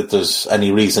don't see that there's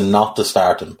any reason not to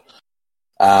start him.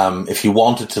 If you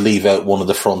wanted to leave out one of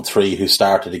the front 3 who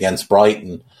started against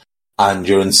Brighton, and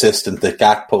you're insistent that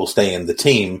Gakpo stay in the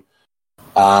team,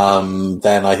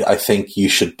 then I think you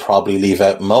should probably leave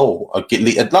out Mo.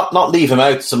 Not leave him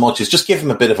out so much as just give him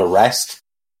a bit of a rest.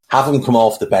 Have him come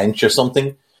off the bench or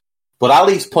something. But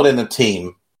Ali's put in a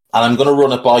team, and I'm going to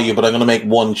run it by you, but I'm going to make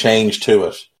one change to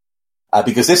it.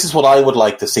 Because this is what I would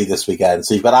like to see this weekend.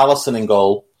 So you've got Alisson in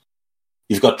goal.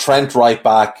 You've got Trent right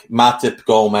back, Matip,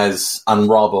 Gomez, and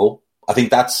Robbo. I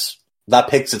think that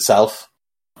picks itself.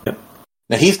 Yep.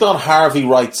 Now, he's got Harvey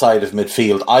right side of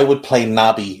midfield. I would play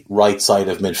Naby right side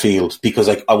of midfield because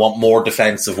I want more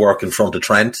defensive work in front of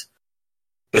Trent.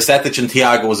 Bajcetic and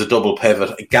Thiago as a double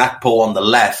pivot, Gakpo on the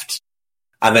left,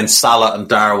 and then Salah and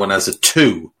Darwin as a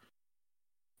 2.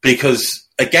 Because,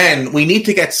 again, we need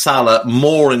to get Salah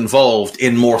more involved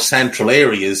in more central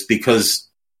areas because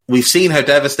we've seen how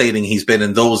devastating he's been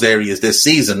in those areas this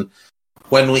season.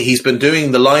 When he's been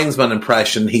doing the linesman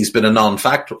impression, he's been a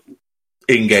non-factor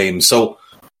in games. So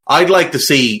I'd like to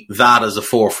see that as a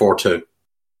 4-4-2.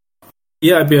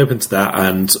 Yeah, I'd be open to that.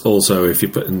 And also, if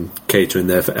you're putting Keita in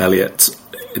there for Elliott,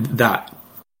 that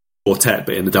quartet,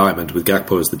 but in the diamond with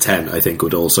Gakpo as the 10, I think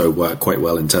would also work quite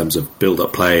well in terms of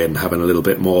build-up play and having a little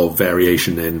bit more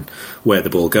variation in where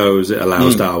the ball goes. It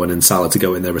allows Darwin and Salah to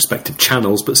go in their respective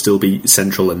channels, but still be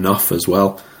central enough as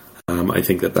well. I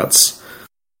think that's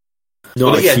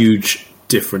not a huge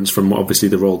difference from obviously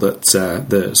the role that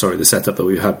the setup that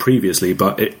we've had previously,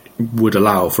 but it would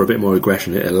allow for a bit more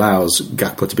aggression. It allows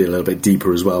Gakpo to be a little bit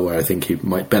deeper as well, where I think he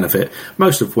might benefit.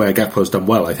 Most of where Gakpo's done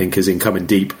well, I think, is in coming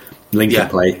deep, linking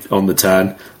play on the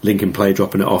turn, linking play,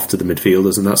 dropping it off to the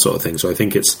midfielders and that sort of thing. So I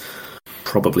think it's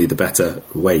probably the better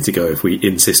way to go if we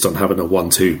insist on having a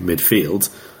 1-2 midfield.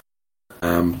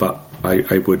 But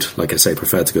I would, like I say,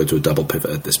 prefer to go to a double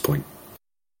pivot at this point.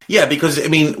 Yeah, because, I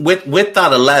mean, with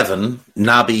that 11,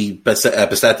 Naby,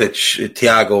 Besetic,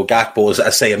 Thiago, Gakpo,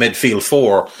 as say a midfield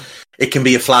 4, it can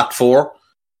be a flat 4.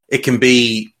 It can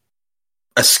be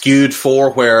a skewed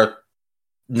 4 where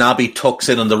Naby tucks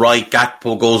in on the right,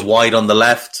 Gakpo goes wide on the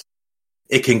left.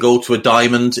 It can go to a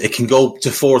diamond. It can go to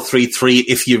 4-3-3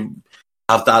 if you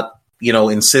have that,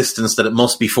 insistence that it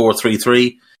must be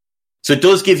 4-3-3. So it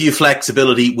does give you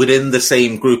flexibility within the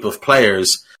same group of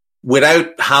players,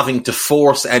 without having to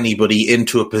force anybody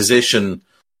into a position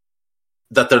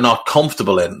that they're not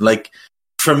comfortable in. Like,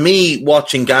 for me,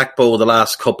 watching Gakpo the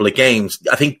last couple of games,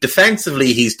 I think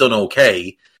defensively he's done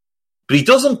okay, but he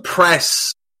doesn't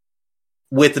press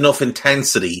with enough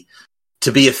intensity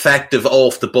to be effective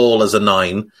off the ball as a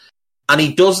 9, and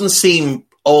he doesn't seem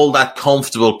all that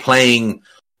comfortable playing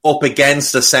up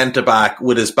against a centre-back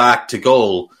with his back to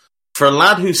goal. For a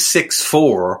lad who's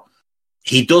 6'4",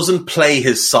 he doesn't play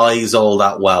his size all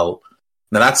that well.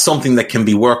 Now, that's something that can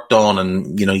be worked on,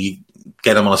 and, you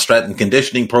get him on a strength and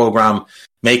conditioning program,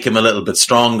 make him a little bit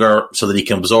stronger so that he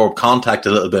can absorb contact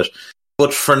a little bit.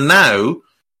 But for now,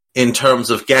 in terms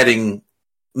of getting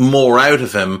more out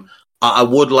of him, I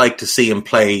would like to see him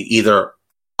play either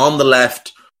on the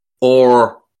left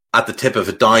or at the tip of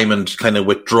a diamond, kind of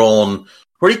withdrawn,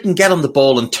 where he can get on the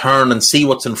ball and turn and see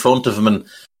what's in front of him and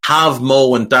have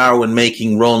Mo and Darwin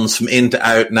making runs from in to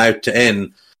out and out to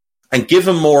in, and give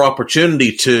him more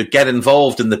opportunity to get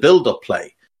involved in the build-up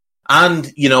play.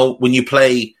 And, when you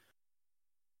play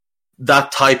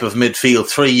that type of midfield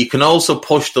 3, you can also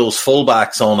push those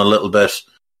fullbacks on a little bit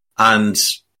and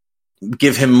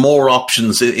give him more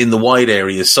options in the wide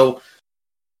areas. So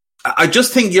I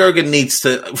just think Jurgen needs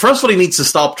to, first of all, he needs to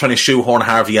stop trying to shoehorn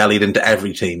Harvey Elliott into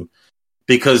every team,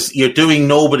 because you're doing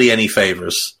nobody any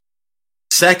favours.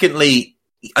 Secondly,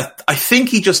 I think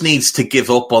he just needs to give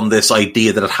up on this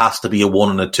idea that it has to be a 1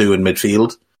 and a 2 in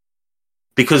midfield,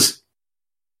 because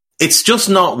it's just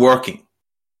not working.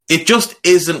 It just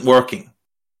isn't working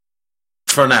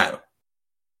for now.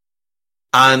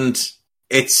 And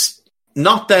it's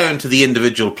not down to the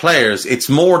individual players. It's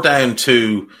more down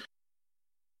to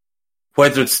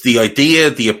whether it's the idea,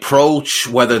 the approach,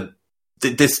 whether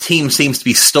this team seems to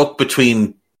be stuck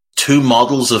between two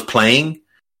models of playing,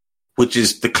 which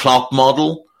is the Klopp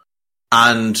model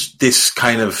and this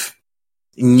kind of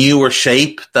newer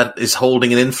shape that is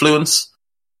holding an influence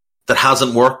that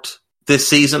hasn't worked this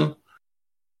season.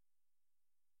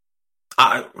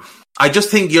 I just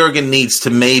think Jurgen needs to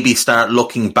maybe start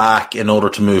looking back in order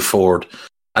to move forward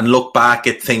and look back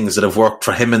at things that have worked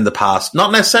for him in the past.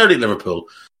 Not necessarily Liverpool,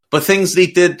 but things that he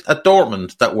did at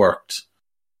Dortmund that worked.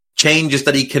 Changes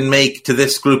that he can make to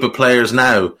this group of players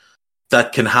now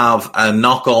that can have a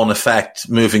knock-on effect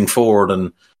moving forward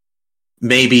and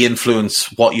maybe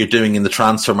influence what you're doing in the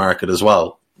transfer market as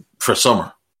well for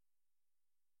summer.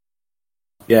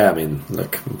 Yeah, I mean,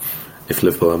 look, if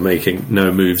Liverpool are making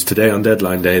no moves today on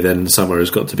deadline day, then summer has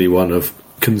got to be one of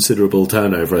considerable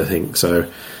turnover, I think. So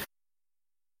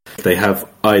if they have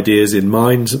ideas in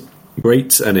mind,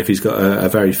 great. And if he's got a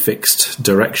very fixed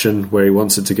direction where he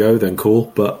wants it to go, then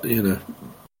cool. But,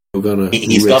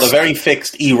 he's got a very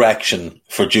fixed erection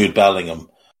for Jude Bellingham.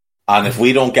 And if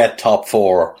we don't get top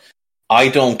 4, I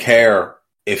don't care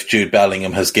if Jude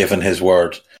Bellingham has given his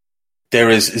word. There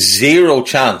is zero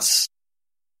chance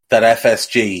that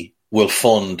FSG will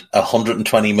fund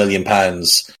 £120 million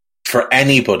for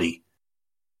anybody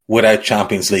without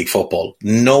Champions League football.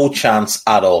 No chance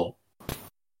at all.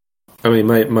 I mean,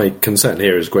 my concern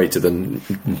here is greater than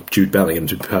Jude Bellingham,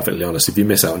 to be perfectly honest. If you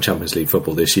miss out on Champions League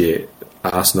football this year,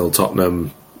 Arsenal,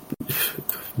 Tottenham,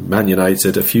 Man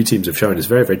United, a few teams have shown it's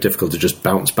very, very difficult to just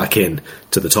bounce back in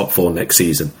to the top 4 next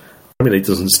season. Premier League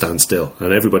doesn't stand still,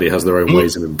 and everybody has their own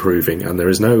ways of improving, and there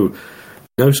is no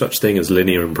such thing as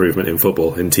linear improvement in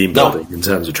football, in team building, in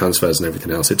terms of transfers and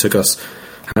everything else. It took us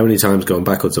how many times going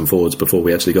backwards and forwards before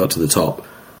we actually got to the top?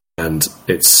 And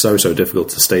it's so difficult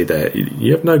to stay there.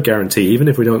 You have no guarantee. Even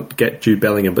if we don't get Jude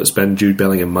Bellingham but spend Jude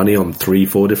Bellingham money on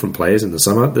 3-4 different players in the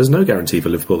summer, there's no guarantee for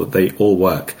Liverpool that they all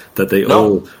work, that they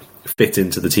all fit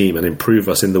into the team and improve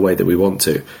us in the way that we want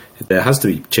to. There has to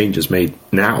be changes made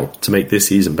now to make this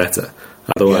season better.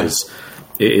 Otherwise,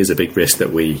 it is a big risk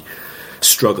that we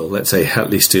struggle, let's say,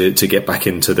 at least to get back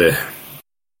into the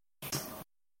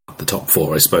top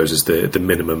 4, I suppose, is the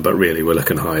minimum, but really we're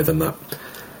looking higher than that.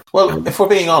 Well, if we're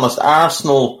being honest,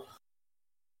 Arsenal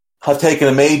have taken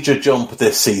a major jump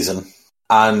this season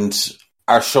and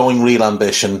are showing real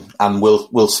ambition and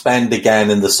will spend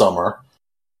again in the summer.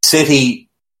 City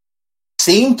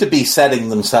seem to be setting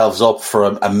themselves up for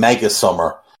a mega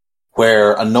summer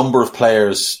where a number of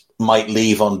players might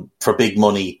leave for big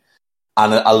money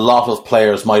and a lot of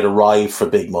players might arrive for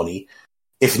big money.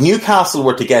 If Newcastle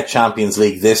were to get Champions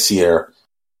League this year,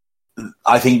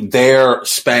 I think their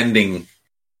spending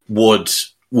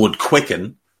would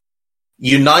quicken.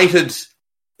 United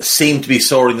seem to be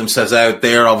sorting themselves out.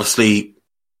 They're obviously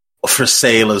for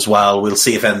sale as well. We'll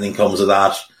see if anything comes of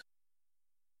that.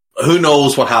 Who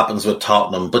knows what happens with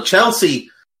Tottenham? But Chelsea,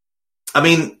 I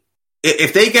mean,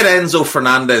 if they get Enzo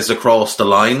Fernandez across the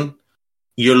line,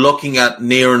 you're looking at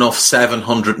near enough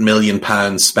 £700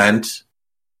 million spent,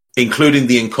 including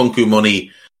the Nkunku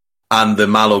money and the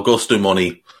Malo Gusto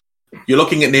money. You're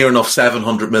looking at near enough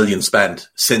 700 million spent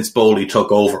since Bowley took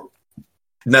over.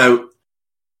 Now,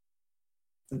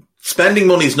 spending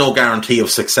money is no guarantee of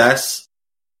success,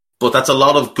 but that's a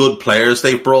lot of good players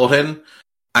they've brought in,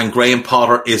 and Graham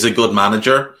Potter is a good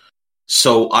manager.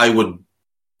 So I would,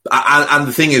 and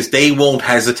the thing is, they won't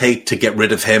hesitate to get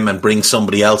rid of him and bring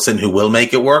somebody else in who will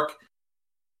make it work.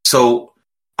 So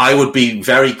I would be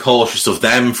very cautious of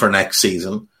them for next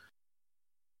season.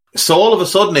 So all of a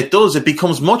sudden it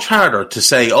becomes much harder to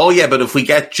say, oh yeah, but if we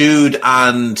get Jude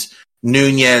and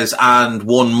Nunez and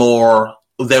one more,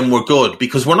 then we're good,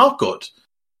 because we're not good.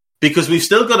 Because we've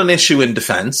still got an issue in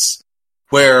defence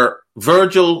where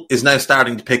Virgil is now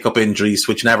starting to pick up injuries,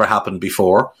 which never happened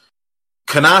before.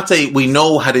 Konate, we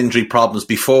know, had injury problems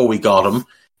before we got him.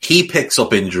 He picks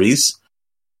up injuries.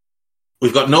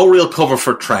 We've got no real cover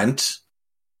for Trent.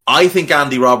 I think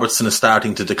Andy Robertson is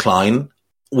starting to decline.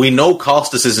 We know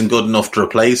Costas isn't good enough to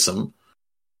replace him.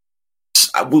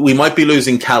 We might be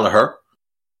losing Kelleher.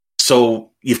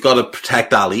 So you've got to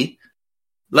protect Ali.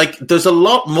 Like, there's a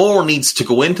lot more needs to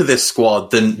go into this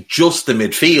squad than just the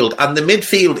midfield. And the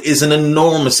midfield is an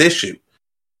enormous issue.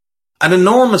 An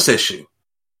enormous issue.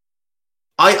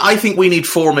 I think we need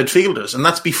 4 midfielders. And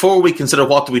that's before we consider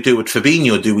what do we do with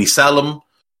Fabinho. Do we sell him?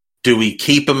 Do we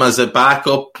keep him as a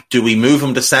backup? Do we move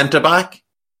him to centre-back?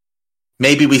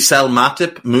 Maybe we sell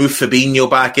Matip, move Fabinho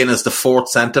back in as the 4th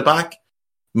centre-back,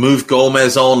 move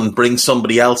Gomez on and bring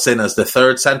somebody else in as the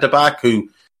 3rd centre-back who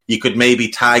you could maybe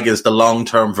tag as the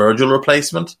long-term Virgil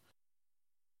replacement.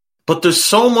 But there's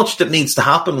so much that needs to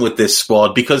happen with this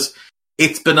squad because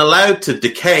it's been allowed to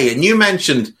decay. And you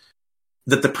mentioned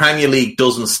that the Premier League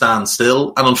doesn't stand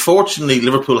still. And unfortunately,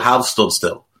 Liverpool have stood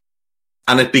still.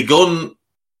 And it begun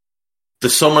the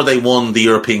summer they won the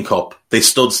European Cup. They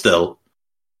stood still.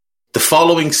 The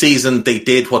following season, they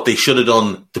did what they should have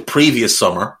done the previous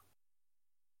summer.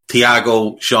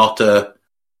 Thiago, Jota,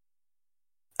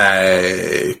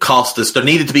 Costas. There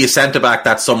needed to be a centre-back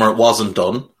that summer. It wasn't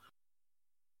done.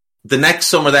 The next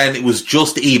summer then, it was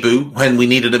just Ibu when we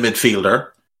needed a midfielder.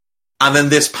 And then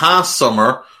this past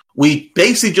summer, we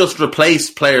basically just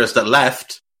replaced players that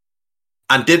left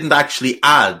and didn't actually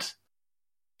add.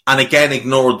 And again,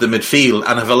 ignored the midfield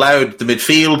and have allowed the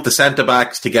midfield, the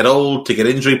centre-backs to get old, to get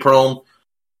injury-prone.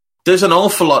 There's an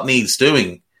awful lot needs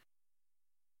doing.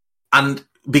 And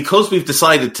because we've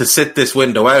decided to sit this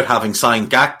window out, having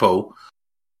signed Gakpo,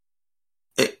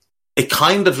 it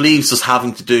kind of leaves us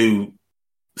having to do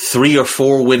 3 or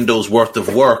 4 windows worth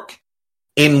of work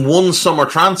in one summer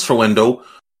transfer window,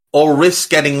 or risk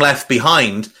getting left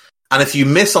behind. And if you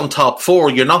miss on top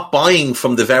 4, you're not buying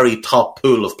from the very top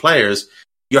pool of players.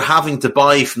 You're having to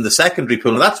buy from the secondary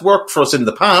pool. And that's worked for us in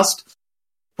the past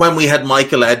when we had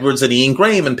Michael Edwards and Ian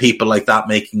Graham and people like that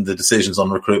making the decisions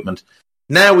on recruitment.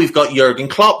 Now we've got Jurgen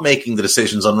Klopp making the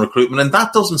decisions on recruitment, and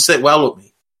that doesn't sit well with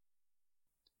me.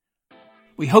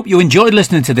 We hope you enjoyed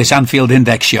listening to this Anfield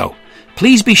Index show.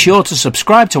 Please be sure to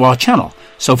subscribe to our channel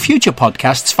so future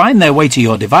podcasts find their way to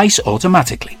your device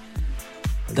automatically.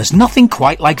 There's nothing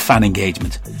quite like fan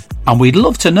engagement, and we'd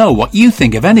love to know what you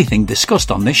think of anything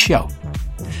discussed on this show.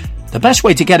 The best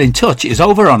way to get in touch is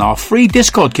over on our free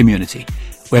Discord community,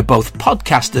 where both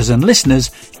podcasters and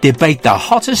listeners debate the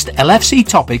hottest LFC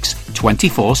topics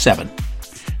 24/7.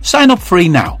 Sign up free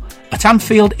now at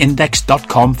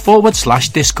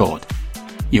AnfieldIndex.com/Discord.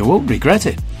 You won't regret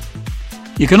it.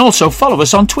 You can also follow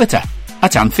us on Twitter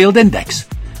at Anfield Index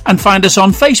and find us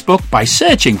on Facebook by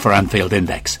searching for Anfield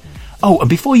Index. Oh, and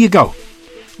before you go,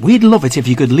 we'd love it if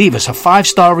you could leave us a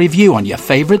 5-star review on your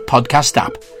favourite podcast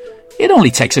app. It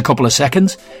only takes a couple of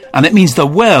seconds, and it means the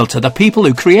world to the people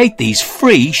who create these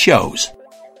free shows.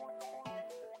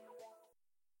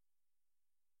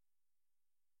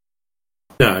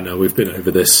 No, we've been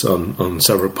over this on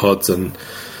several pods, and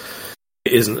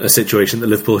it isn't a situation that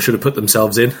Liverpool should have put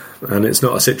themselves in, and it's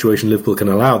not a situation Liverpool can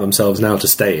allow themselves now to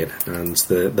stay in, and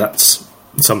that's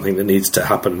something that needs to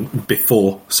happen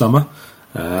before summer,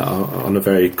 on a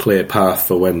very clear path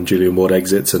for when Julian Ward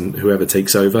exits and whoever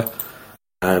takes over.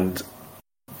 And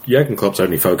Jurgen Klopp's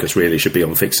only focus really should be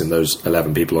on fixing those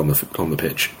 11 people on the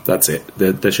pitch. That's it.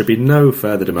 There should be no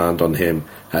further demand on him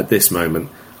at this moment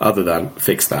other than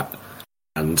fix that.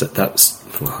 And that's,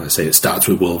 well, I say it starts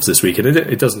with Wolves this weekend.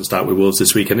 It doesn't start with Wolves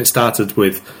this weekend. It started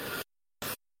with,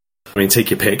 I mean,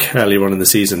 take your pick, earlier on in the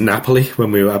season, Napoli,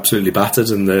 when we were absolutely battered,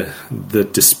 and the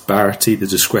disparity, the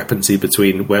discrepancy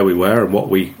between where we were and what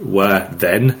we were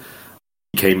then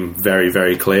became very,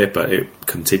 very clear, but it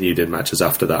continued in matches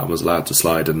after that and was allowed to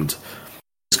slide, and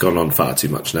it's gone on far too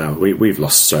much now. We've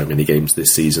lost so many games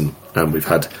this season, and we've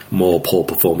had more poor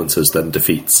performances than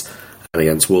defeats. And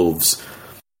against Wolves,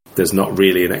 there's not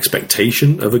really an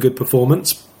expectation of a good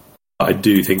performance, but I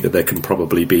do think that there can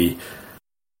probably be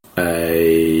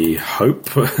a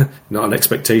hope, not an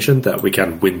expectation, that we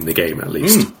can win the game at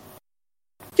least.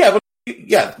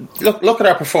 Yeah, look at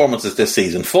our performances this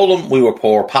season. Fulham, we were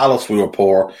poor. Palace, we were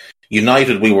poor.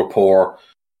 United, we were poor.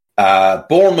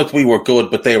 Bournemouth, we were good,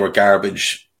 but they were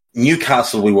garbage.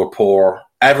 Newcastle, we were poor.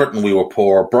 Everton, we were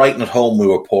poor. Brighton at home, we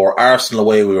were poor. Arsenal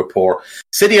away, we were poor.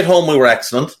 City at home, we were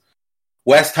excellent.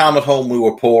 West Ham at home, we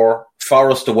were poor.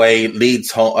 Forest away,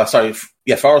 Leeds home.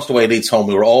 Forest away, Leeds home.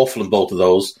 We were awful in both of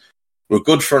those. We were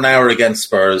good for an hour against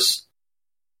Spurs.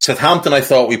 Southampton, I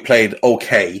thought we played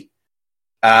okay.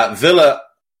 Villa,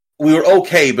 we were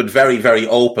okay, but very, very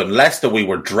open. Leicester, we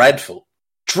were dreadful.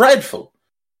 Dreadful.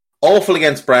 Awful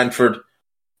against Brentford.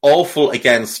 Awful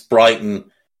against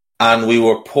Brighton. And we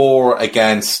were poor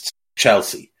against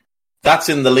Chelsea. That's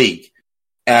in the league.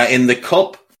 In the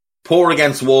Cup, poor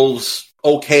against Wolves,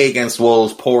 okay against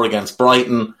Wolves, poor against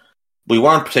Brighton. We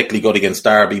weren't particularly good against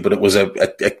Derby, but it was a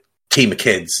team of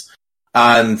kids.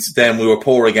 And then we were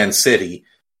poor against City.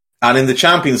 And in the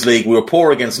Champions League, we were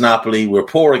poor against Napoli, we were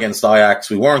poor against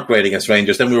Ajax, we weren't great against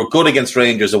Rangers. Then we were good against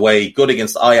Rangers away, good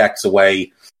against Ajax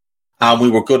away, and we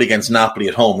were good against Napoli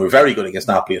at home. We were very good against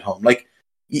Napoli at home. Like,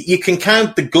 you can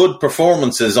count the good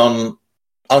performances on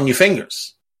your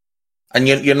fingers. And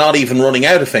you're not even running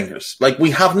out of fingers. Like, we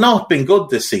have not been good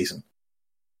this season.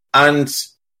 And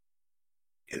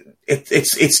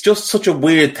it's just such a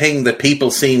weird thing that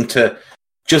people seem to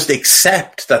just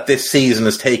accept that this season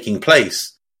is taking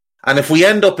place. And if we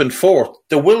end up in fourth,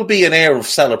 there will be an air of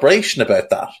celebration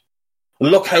about that.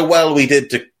 Look how well we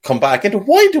did to come back into.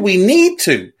 Why do we need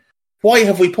to? Why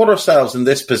have we put ourselves in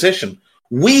this position?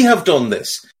 We have done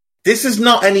this. This is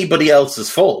not anybody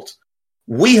else's fault.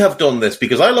 We have done this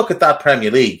because I look at that Premier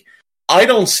League. I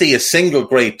don't see a single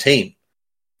great team.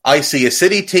 I see a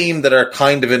City team that are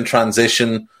kind of in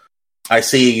transition. I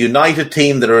see a United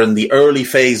team that are in the early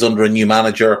phase under a new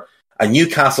manager. A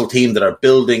Newcastle team that are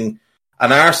building.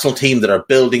 An Arsenal team that are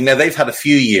building. Now, they've had a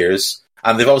few years,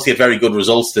 and they've obviously had very good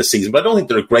results this season, but I don't think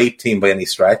they're a great team by any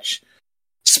stretch.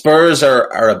 Spurs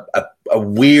are a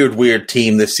weird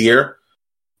team this year.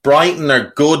 Brighton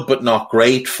are good, but not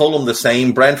great. Fulham the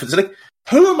same. Brentford. So like,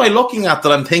 who am I looking at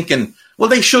that I'm thinking, well,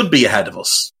 they should be ahead of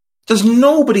us? There's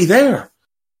nobody there.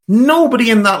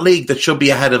 Nobody in that league that should be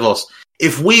ahead of us.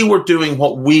 If we were doing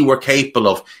what we were capable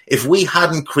of, if we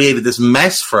hadn't created this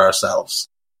mess for ourselves,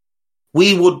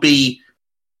 we would be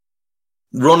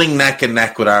running neck and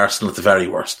neck with Arsenal at the very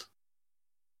worst.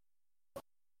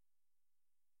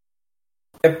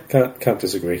 Yeah, can't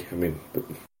disagree. I mean,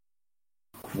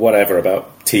 whatever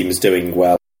about teams doing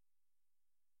well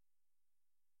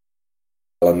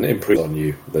and improve on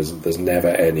you, there's never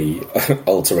any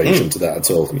alteration to that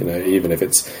at all. You know, even if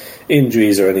it's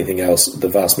injuries or anything else, the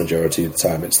vast majority of the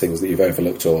time it's things that you've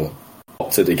overlooked or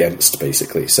opted against,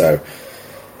 basically. So,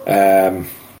 look,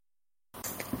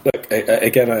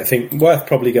 again, I think worth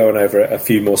probably going over a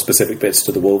few more specific bits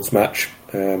to the Wolves match.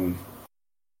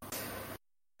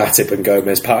 Matip and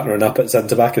Gomez partnering up at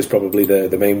centre-back is probably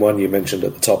the main one. You mentioned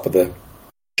at the top of the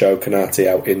show, Konate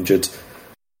out injured,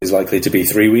 is likely to be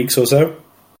 3 weeks or so.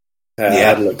 I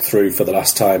had a look through for the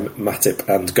last time Matip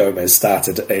and Gomez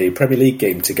started a Premier League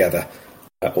game together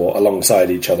or alongside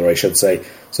each other, I should say.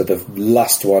 So the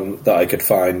last one that I could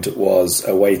find was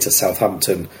away to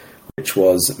Southampton, which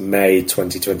was May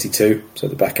 2022, so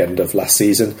the back end of last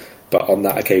season. But on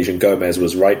that occasion, Gomez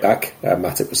was right back,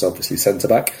 Matip was obviously centre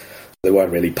back. They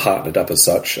weren't really partnered up as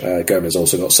such. Gomez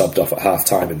also got subbed off at half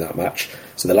time in that match.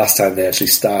 So the last time they actually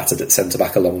started at centre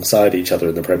back alongside each other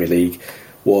in the Premier League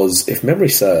was, if memory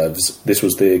serves, this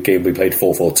was the game we played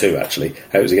 4-4-2 actually.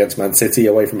 It was against Man City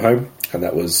away from home, and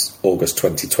that was August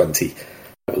 2020.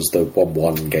 That was the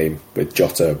 1-1 game with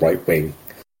Jota right wing,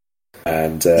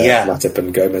 and Matip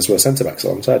and Gomez were centre backs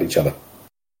alongside each other.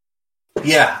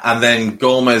 Yeah, and then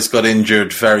Gomez got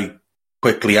injured very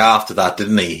quickly after that,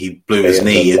 didn't he? He blew his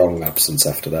knee. A long absence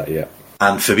after that, yeah.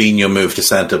 And Fabinho moved to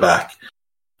centre back.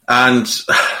 And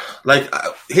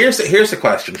here's the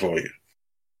question for you: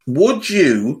 would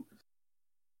you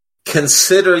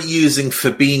consider using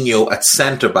Fabinho at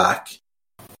centre back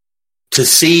to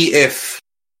see if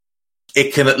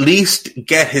it can at least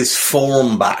get his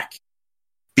form back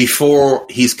before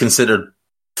he's considered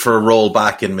for a role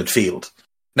back in midfield?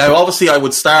 Now, obviously, I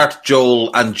would start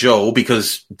Joel and Joe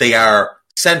because they are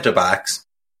centre-backs.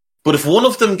 But if one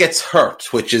of them gets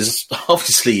hurt, which is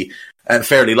obviously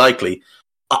fairly likely,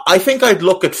 I think I'd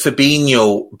look at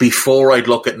Fabinho before I'd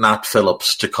look at Nat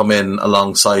Phillips to come in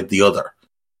alongside the other.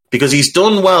 Because he's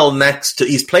done well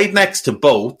he's played next to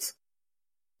both,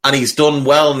 and he's done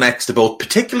well next to both,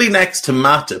 particularly next to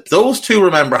Matip. Those two,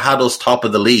 remember, had us top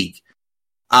of the league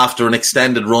after an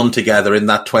extended run together in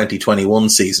that 2021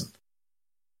 season.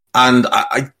 And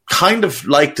I kind of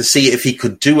like to see if he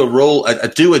could do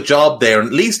a job there. And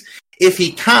at least if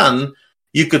he can,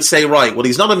 you could say, right, well,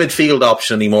 he's not a midfield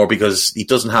option anymore because he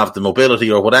doesn't have the mobility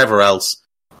or whatever else.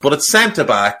 But at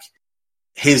centre-back,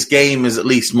 his game is at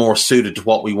least more suited to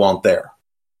what we want there.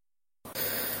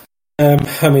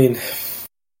 I mean,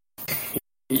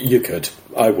 you could.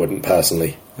 I wouldn't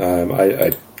personally.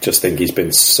 I just think he's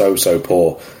been so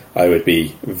poor. I would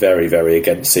be very, very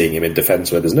against seeing him in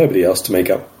defence where there's nobody else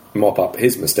to mop up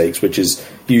his mistakes, which is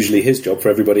usually his job for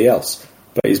everybody else.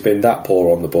 But he's been that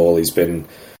poor on the ball. He's been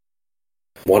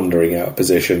wandering out of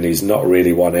position. He's not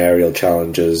really won aerial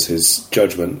challenges. His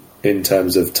judgment in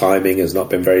terms of timing has not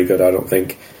been very good, I don't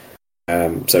think.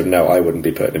 So no, I wouldn't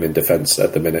be putting him in defence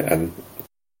at the minute. And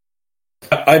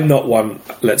I'm not one,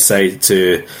 let's say,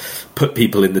 to put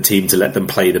people in the team to let them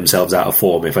play themselves out of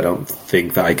form if I don't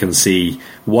think that I can see,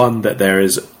 one, that there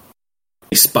is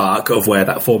a spark of where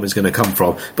that form is going to come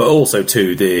from, but also,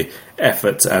 two, the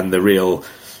effort and the real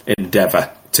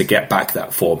endeavour to get back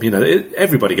that form. You know,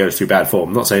 everybody goes through bad form.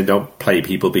 I'm not saying don't play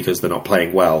people because they're not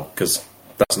playing well, because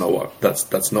that's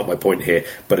not my point here.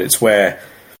 But it's where,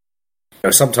 you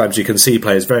know, sometimes you can see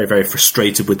players very, very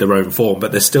frustrated with their own form,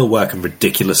 but they're still working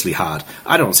ridiculously hard.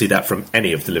 I don't see that from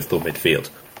any of the Liverpool midfield.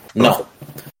 No.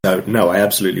 So, no, I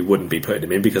absolutely wouldn't be putting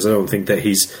him in because I don't think that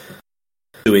he's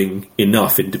doing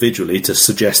enough individually to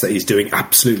suggest that he's doing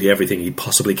absolutely everything he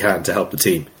possibly can to help the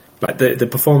team. Like the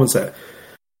performance that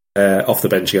off the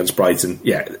bench against Brighton,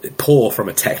 yeah, poor from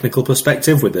a technical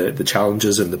perspective with the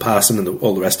challenges and the passing and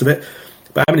all the rest of it.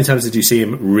 But how many times did you see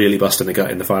him really busting the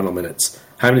gut in the final minutes?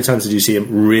 How many times did you see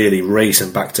him really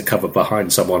racing back to cover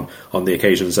behind someone on the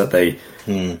occasions that they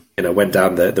went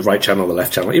down the right channel, the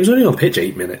left channel? He was only on pitch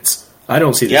 8 minutes. I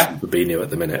don't see this from Fabinho at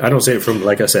the minute. I don't see it from,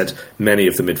 like I said, many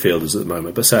of the midfielders at the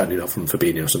moment, but certainly not from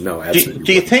Fabinho. So no, I absolutely.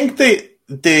 Do you think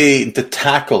the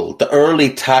tackle, the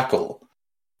early tackle,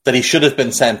 that he should have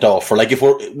been sent off for? Like,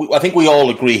 I think we all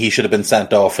agree he should have been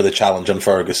sent off for the challenge on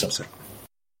Ferguson.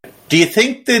 Do you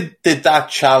think that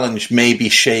challenge maybe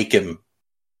shake him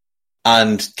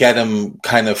and get him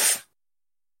kind of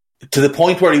to the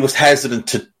point where he was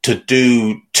hesitant to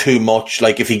do too much?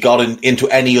 Like, if he got into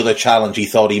any other challenge, he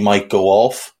thought he might go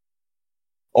off?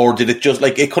 Or did it just,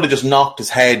 like, it could have just knocked his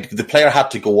head? The player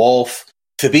had to go off.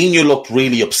 Fabinho looked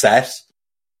really upset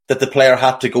that the player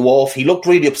had to go off. He looked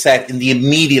really upset in the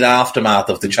immediate aftermath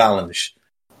of the challenge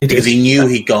because he knew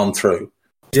he'd gone through.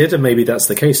 He did, and maybe that's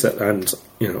the case. And,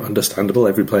 you know, understandable.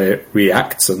 Every player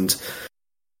reacts, and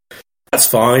that's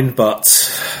fine. But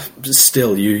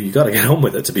still, you got to get on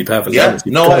with it. To be perfectly honest,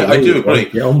 I do agree.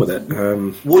 Get on with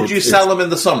it. Would you sell him in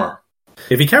the summer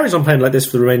if he carries on playing like this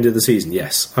for the remainder of the season?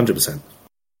 Yes, 100%.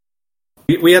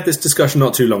 We had this discussion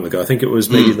not too long ago. I think it was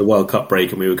maybe the World Cup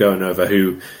break, and we were going over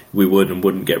who we would and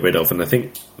wouldn't get rid of. And I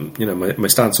think, you know, my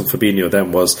stance on Fabinho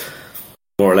then was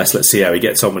more or less, let's see how he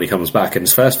gets on when he comes back. And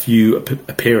his first few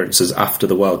appearances after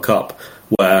the World Cup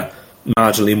were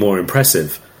marginally more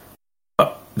impressive,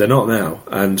 but they're not now.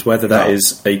 And whether that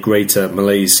is a greater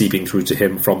malaise seeping through to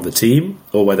him from the team,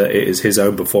 or whether it is his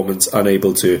own performance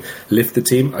unable to lift the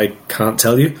team, I can't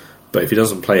tell you. But if he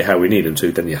doesn't play how we need him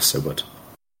to, then yes, I would.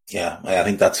 Yeah, I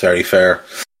think that's very fair.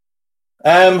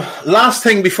 Last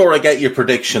thing before I get your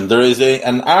prediction, there is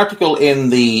an article in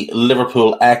the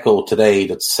Liverpool Echo today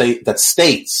that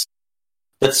states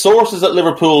that sources at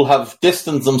Liverpool have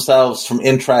distanced themselves from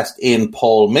interest in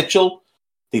Paul Mitchell.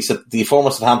 The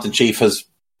former Southampton chief has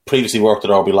previously worked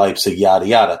at RB Leipzig, yada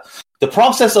yada. The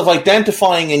process of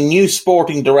identifying a new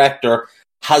sporting director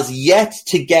has yet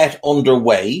to get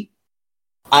underway,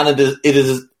 and it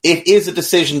is a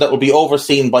decision that will be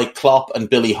overseen by Klopp and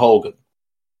Billy Hogan.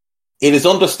 It is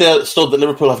understood that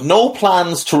Liverpool have no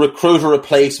plans to recruit a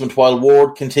replacement while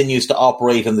Ward continues to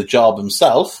operate in the job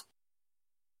himself,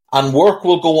 and work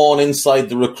will go on inside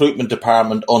the recruitment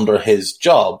department under his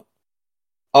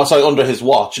under his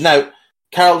watch. Now,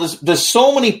 Carol, there's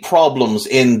so many problems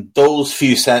in those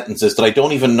few sentences that I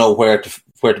don't even know where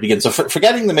to begin. So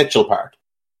forgetting the Mitchell part,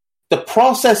 the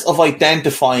process of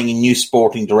identifying a new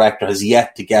sporting director has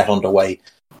yet to get underway.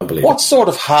 What sort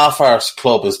of half-arsed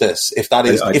club is this, if that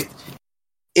is...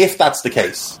 If that's the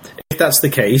case. If that's the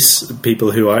case,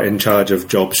 people who are in charge of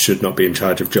jobs should not be in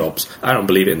charge of jobs. I don't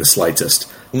believe it in the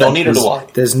slightest. No, neither do I.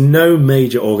 There's no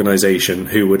major organisation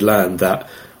who would learn that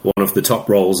one of the top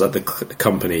roles at the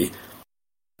company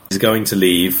is going to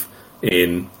leave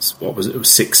in,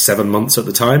 6-7 months at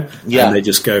the time? Yeah. And they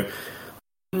just go,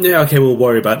 yeah, okay, we'll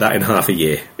worry about that in half a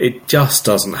year. It just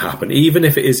doesn't happen. Even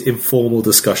if it is informal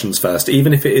discussions first,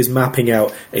 even if it is mapping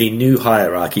out a new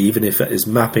hierarchy, even if it is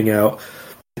mapping out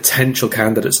potential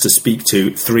candidates to speak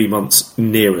to 3 months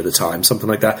nearer the time, something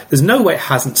like that. There's no way it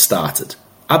hasn't started.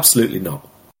 Absolutely not.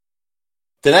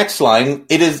 The next line,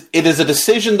 it is a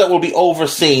decision that will be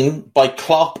overseen by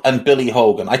Klopp and Billy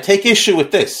Hogan. I take issue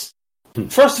with this.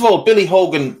 First of all, Billy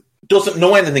Hogan doesn't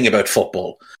know anything about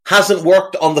football, hasn't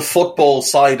worked on the football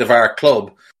side of our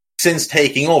club since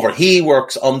taking over. He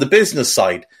works on the business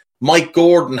side. Mike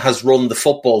Gordon has run the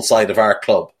football side of our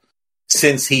club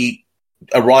since he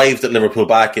arrived at Liverpool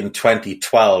back in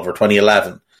 2012 or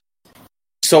 2011.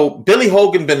 So Billy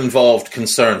Hogan being involved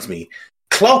concerns me.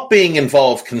 Klopp being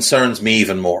involved concerns me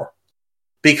even more,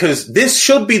 because this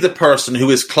should be the person who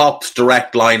is Klopp's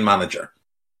direct line manager.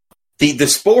 The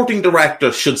sporting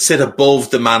director should sit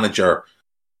above the manager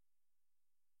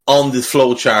on the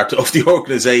flowchart of the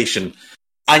organisation.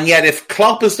 And yet if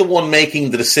Klopp is the one making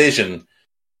the decision,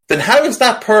 then how is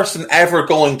that person ever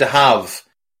going to have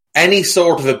any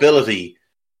sort of ability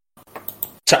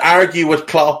to argue with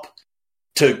Klopp,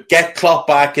 to get Klopp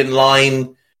back in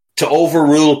line, to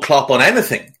overrule Klopp on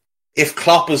anything, if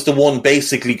Klopp is the one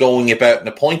basically going about and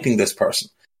appointing this person?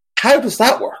 How does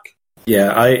that work?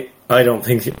 Yeah, I don't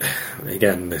think,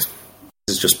 again, this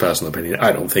is just personal opinion,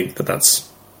 I don't think that that's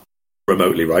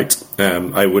remotely right.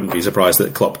 I wouldn't be surprised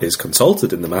that Klopp is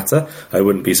consulted in the matter. I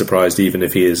wouldn't be surprised even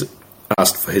if he is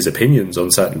asked for his opinions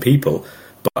on certain people,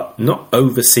 but not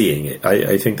overseeing it.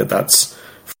 I think that that's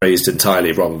phrased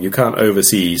entirely wrong. You can't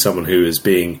oversee someone who is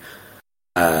being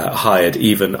hired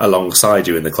even alongside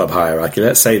you in the club hierarchy.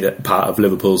 Let's say that part of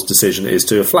Liverpool's decision is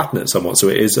to flatten it somewhat, so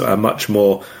it is a much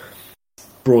more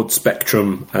broad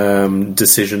spectrum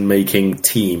decision-making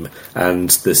team, and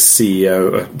the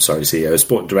CEO,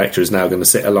 sport director, is now going to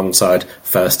sit alongside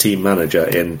first team manager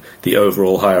in the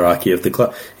overall hierarchy of the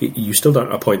club. You still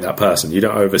don't appoint that person. You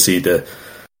don't oversee the...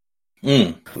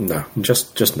 No,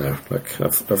 just no. Like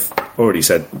I've already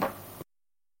said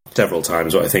several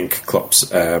times what I think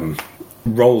Klopp's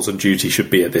roles and duty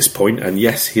should be at this point, and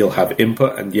yes, he'll have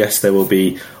input, and yes, there will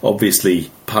be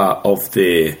obviously part of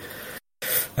the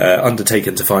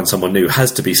undertaken to find someone new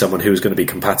has to be someone who is going to be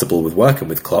compatible with working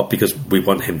with Klopp, because we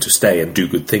want him to stay and do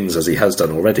good things as he has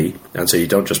done already. And so you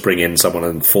don't just bring in someone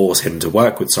and force him to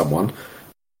work with someone,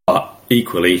 but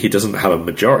equally he doesn't have a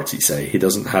majority say. He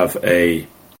doesn't have an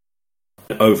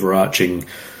overarching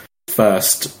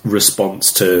first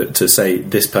response to say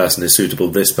this person is suitable,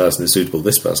 this person is suitable,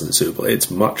 this person is suitable.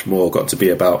 It's much more got to be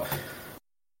about,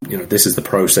 this is the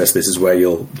process, this is where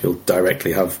you'll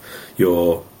directly have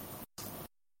your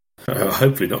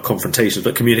hopefully not confrontations,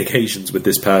 but communications with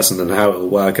this person and how it'll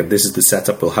work, and this is the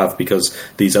setup we'll have because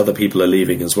these other people are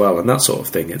leaving as well, and that sort of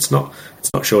thing. It's not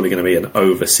surely going to be an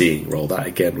overseeing role. That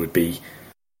again would be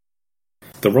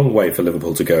the wrong way for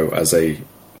Liverpool to go as a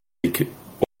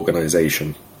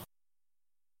organisation.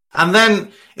 And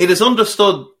then it is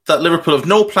understood that Liverpool have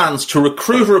no plans to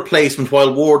recruit a replacement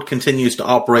while Ward continues to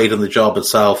operate on the job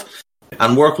itself,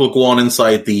 and work will go on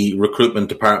inside the recruitment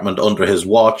department under his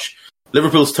watch.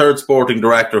 Liverpool's third sporting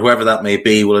director, whoever that may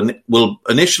be, will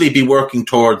initially be working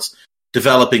towards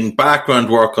developing background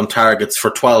work on targets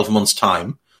for 12 months'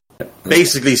 time.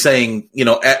 basically saying,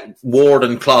 Ward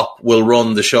and Klopp will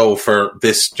run the show for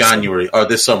this January or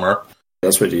this summer.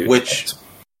 That's what you.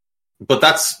 But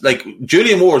that's like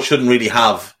Julian Ward shouldn't really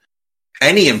have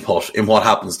any input in what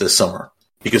happens this summer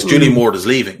because Julian Ward is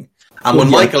leaving. And when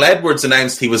Michael Edwards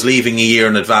announced he was leaving a year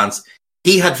in advance,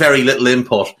 he had very little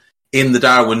input in the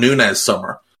Darwin Núñez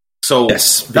summer. So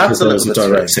yes, because there was a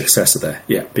direct successor there.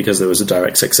 Yeah, because there was a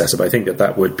direct successor. But I think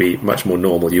that would be much more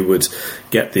normal. You would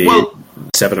get the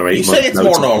 7 or 8 months. You say it's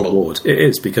more normal. Award. It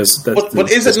is because.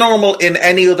 But is it normal in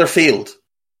any other field?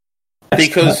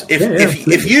 Because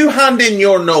if you hand in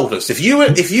your notice, if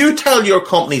you tell your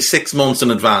company 6 months in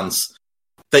advance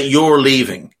that you're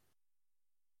leaving,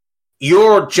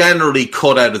 you're generally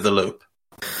cut out of the loop,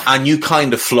 and you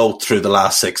kind of float through the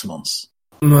last 6 months.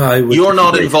 You're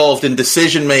not involved in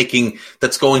decision making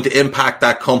that's going to impact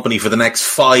that company for the next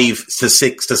 5 to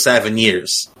 6 to 7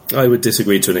 years. I would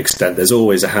disagree to an extent. There's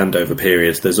always a handover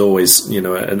period. There's always,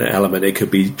 an element. It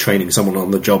could be training someone on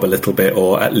the job a little bit,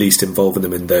 or at least involving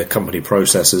them in the company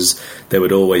processes. There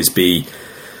would always be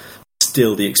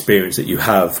still the experience that you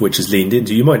have, which is leaned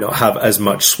into. You might not have as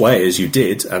much sway as you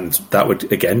did, and that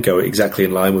would, again, go exactly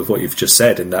in line with what you've just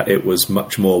said, in that it was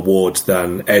much more Ward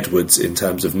than Edwards in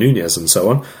terms of Núñez and so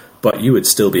on, but you would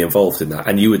still be involved in that,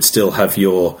 and you would still have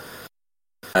your,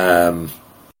 let's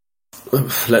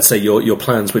say, your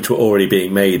plans, which were already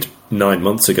being made 9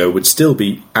 months ago, would still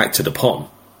be acted upon.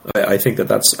 I think that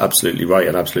that's absolutely right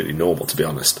and absolutely normal, to be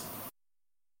honest.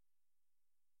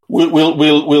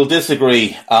 We'll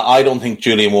disagree. I don't think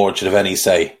Julian Ward should have any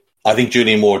say. I think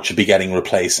Julian Ward should be getting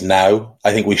replaced now.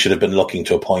 I think we should have been looking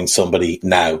to appoint somebody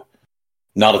now,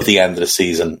 not at the end of the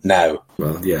season, now.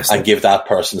 Well, yes. And give that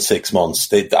person 6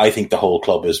 months. I think the whole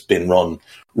club has been run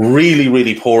really,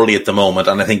 really poorly at the moment,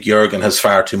 and I think Jurgen has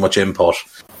far too much input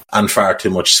and far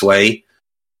too much sway.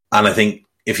 And I think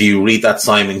if you read that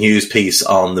Simon Hughes piece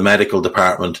on the medical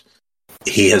department,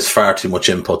 he has far too much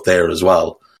input there as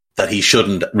well, that he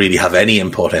shouldn't really have any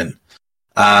input in.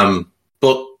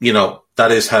 But,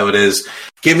 that is how it is.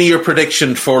 Give me your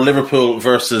prediction for Liverpool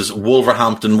versus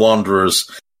Wolverhampton Wanderers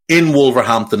in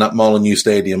Wolverhampton at Molineux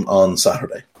Stadium on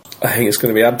Saturday. I think it's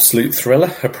going to be an absolute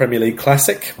thriller, a Premier League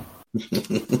classic. I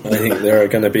think there are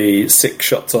going to be 6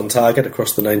 shots on target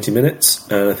across the 90 minutes,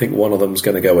 and I think one of them's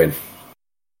going to go in.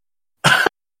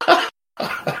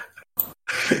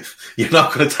 You're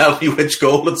not going to tell me which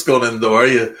goal it's gone in, though, are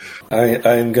you?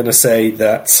 I'm going to say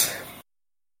that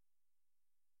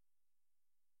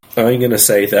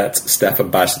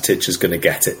Stefan Bajcetic is going to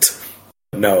get it.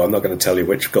 No, I'm not going to tell you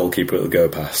which goalkeeper it'll go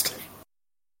past.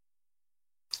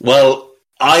 Well,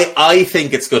 I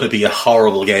think it's going to be a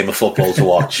horrible game of football to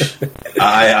watch.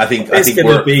 I think it's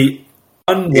going to be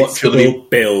unwatchable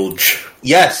bilge.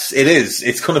 Yes, it is.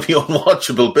 It's going to be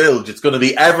unwatchable bilge. It's going to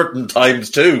be Everton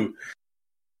times 2.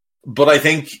 But I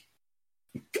think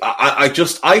I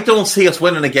don't see us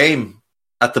winning a game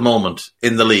at the moment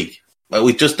in the league.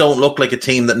 We just don't look like a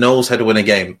team that knows how to win a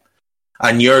game.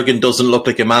 And Jurgen doesn't look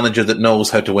like a manager that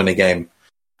knows how to win a game.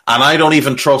 And I don't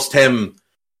even trust him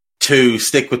to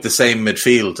stick with the same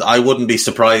midfield. I wouldn't be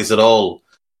surprised at all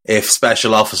if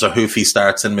Special Officer Hoofy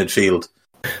starts in midfield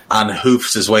and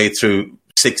hoofs his way through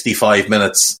 65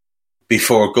 minutes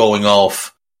before going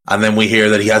off. And then we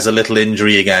hear that he has a little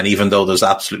injury again, even though there's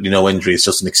absolutely no injury. It's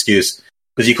just an excuse.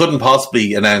 Because you couldn't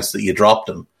possibly announce that you dropped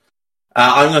him.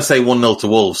 I'm going to say 1-0 to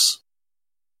Wolves.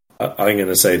 I'm going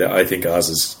to say that I think ours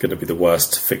is going to be the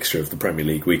worst fixture of the Premier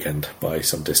League weekend by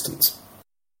some distance.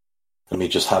 Let me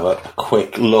just have a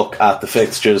quick look at the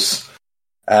fixtures.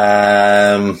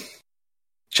 Chelsea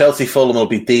Fulham will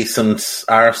be decent.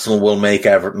 Arsenal will make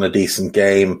Everton a decent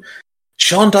game.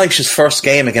 Sean Dyche's first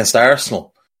game against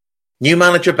Arsenal. New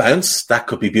manager bounce. That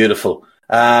could be beautiful.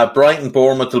 Brighton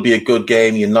Bournemouth will be a good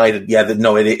game. United,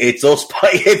 it's us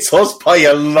by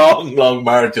a long, long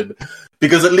margin.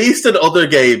 Because at least in other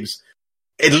games,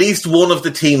 at least one of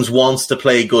the teams wants to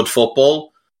play good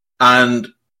football. And,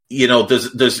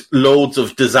 there's loads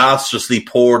of disastrously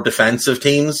poor defensive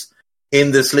teams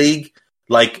in this league.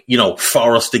 Like,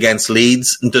 Forest against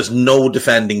Leeds. And there's no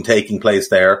defending taking place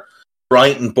there.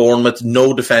 Brighton, Bournemouth,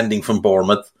 no defending from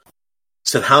Bournemouth.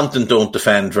 Southampton don't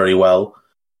defend very well.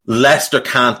 Leicester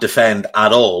can't defend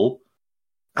at all.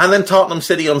 And then Tottenham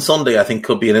City on Sunday, I think,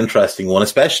 could be an interesting one,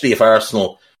 especially if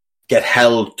Arsenal get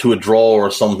held to a draw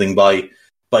or something by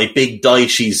Big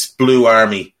Dyche's Blue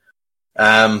Army.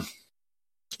 So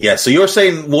you're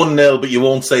saying 1-0, but you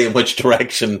won't say in which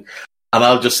direction. And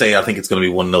I'll just say I think it's going to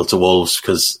be 1-0 to Wolves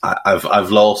because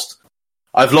I've lost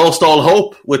all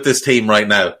hope with this team right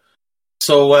now.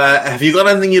 So have you got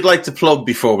anything you'd like to plug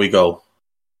before we go?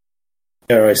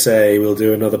 Dare I say, we'll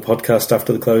do another podcast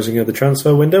after the closing of the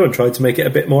transfer window and try to make it a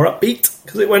bit more upbeat,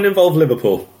 because it won't involve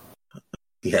Liverpool.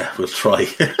 Yeah, we'll try.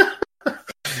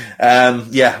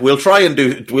 We'll try and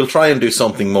do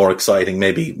something more exciting,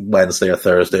 maybe Wednesday or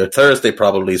Thursday. Thursday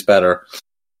probably is better.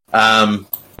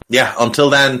 Until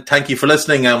then, thank you for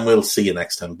listening, and we'll see you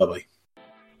next time. Bye-bye.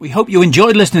 We hope you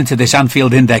enjoyed listening to this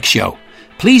Anfield Index show.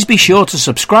 Please be sure to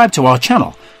subscribe to our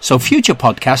channel so future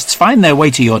podcasts find their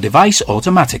way to your device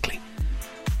automatically.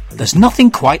 There's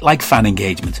nothing quite like fan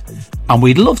engagement, and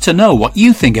we'd love to know what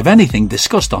you think of anything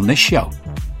discussed on this show.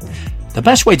 The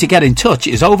best way to get in touch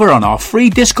is over on our free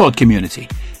Discord community,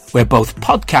 where both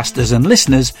podcasters and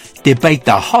listeners debate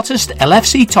the hottest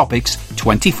LFC topics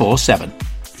 24/7.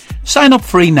 Sign up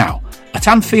free now at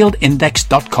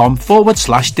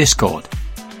AnfieldIndex.com/Discord.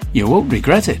 You won't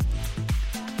regret it.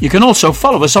 You can also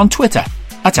follow us on Twitter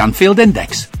at Anfield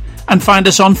Index and find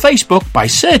us on Facebook by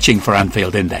searching for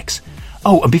Anfield Index.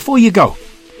 Oh, and before you go,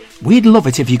 we'd love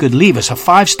it if you could leave us a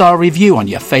 5-star review on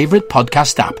your favourite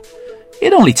podcast app.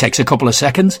 It only takes a couple of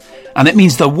seconds, and it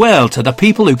means the world to the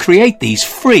people who create these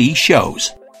free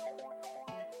shows.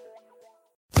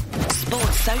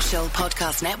 Sports Social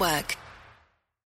Podcast Network.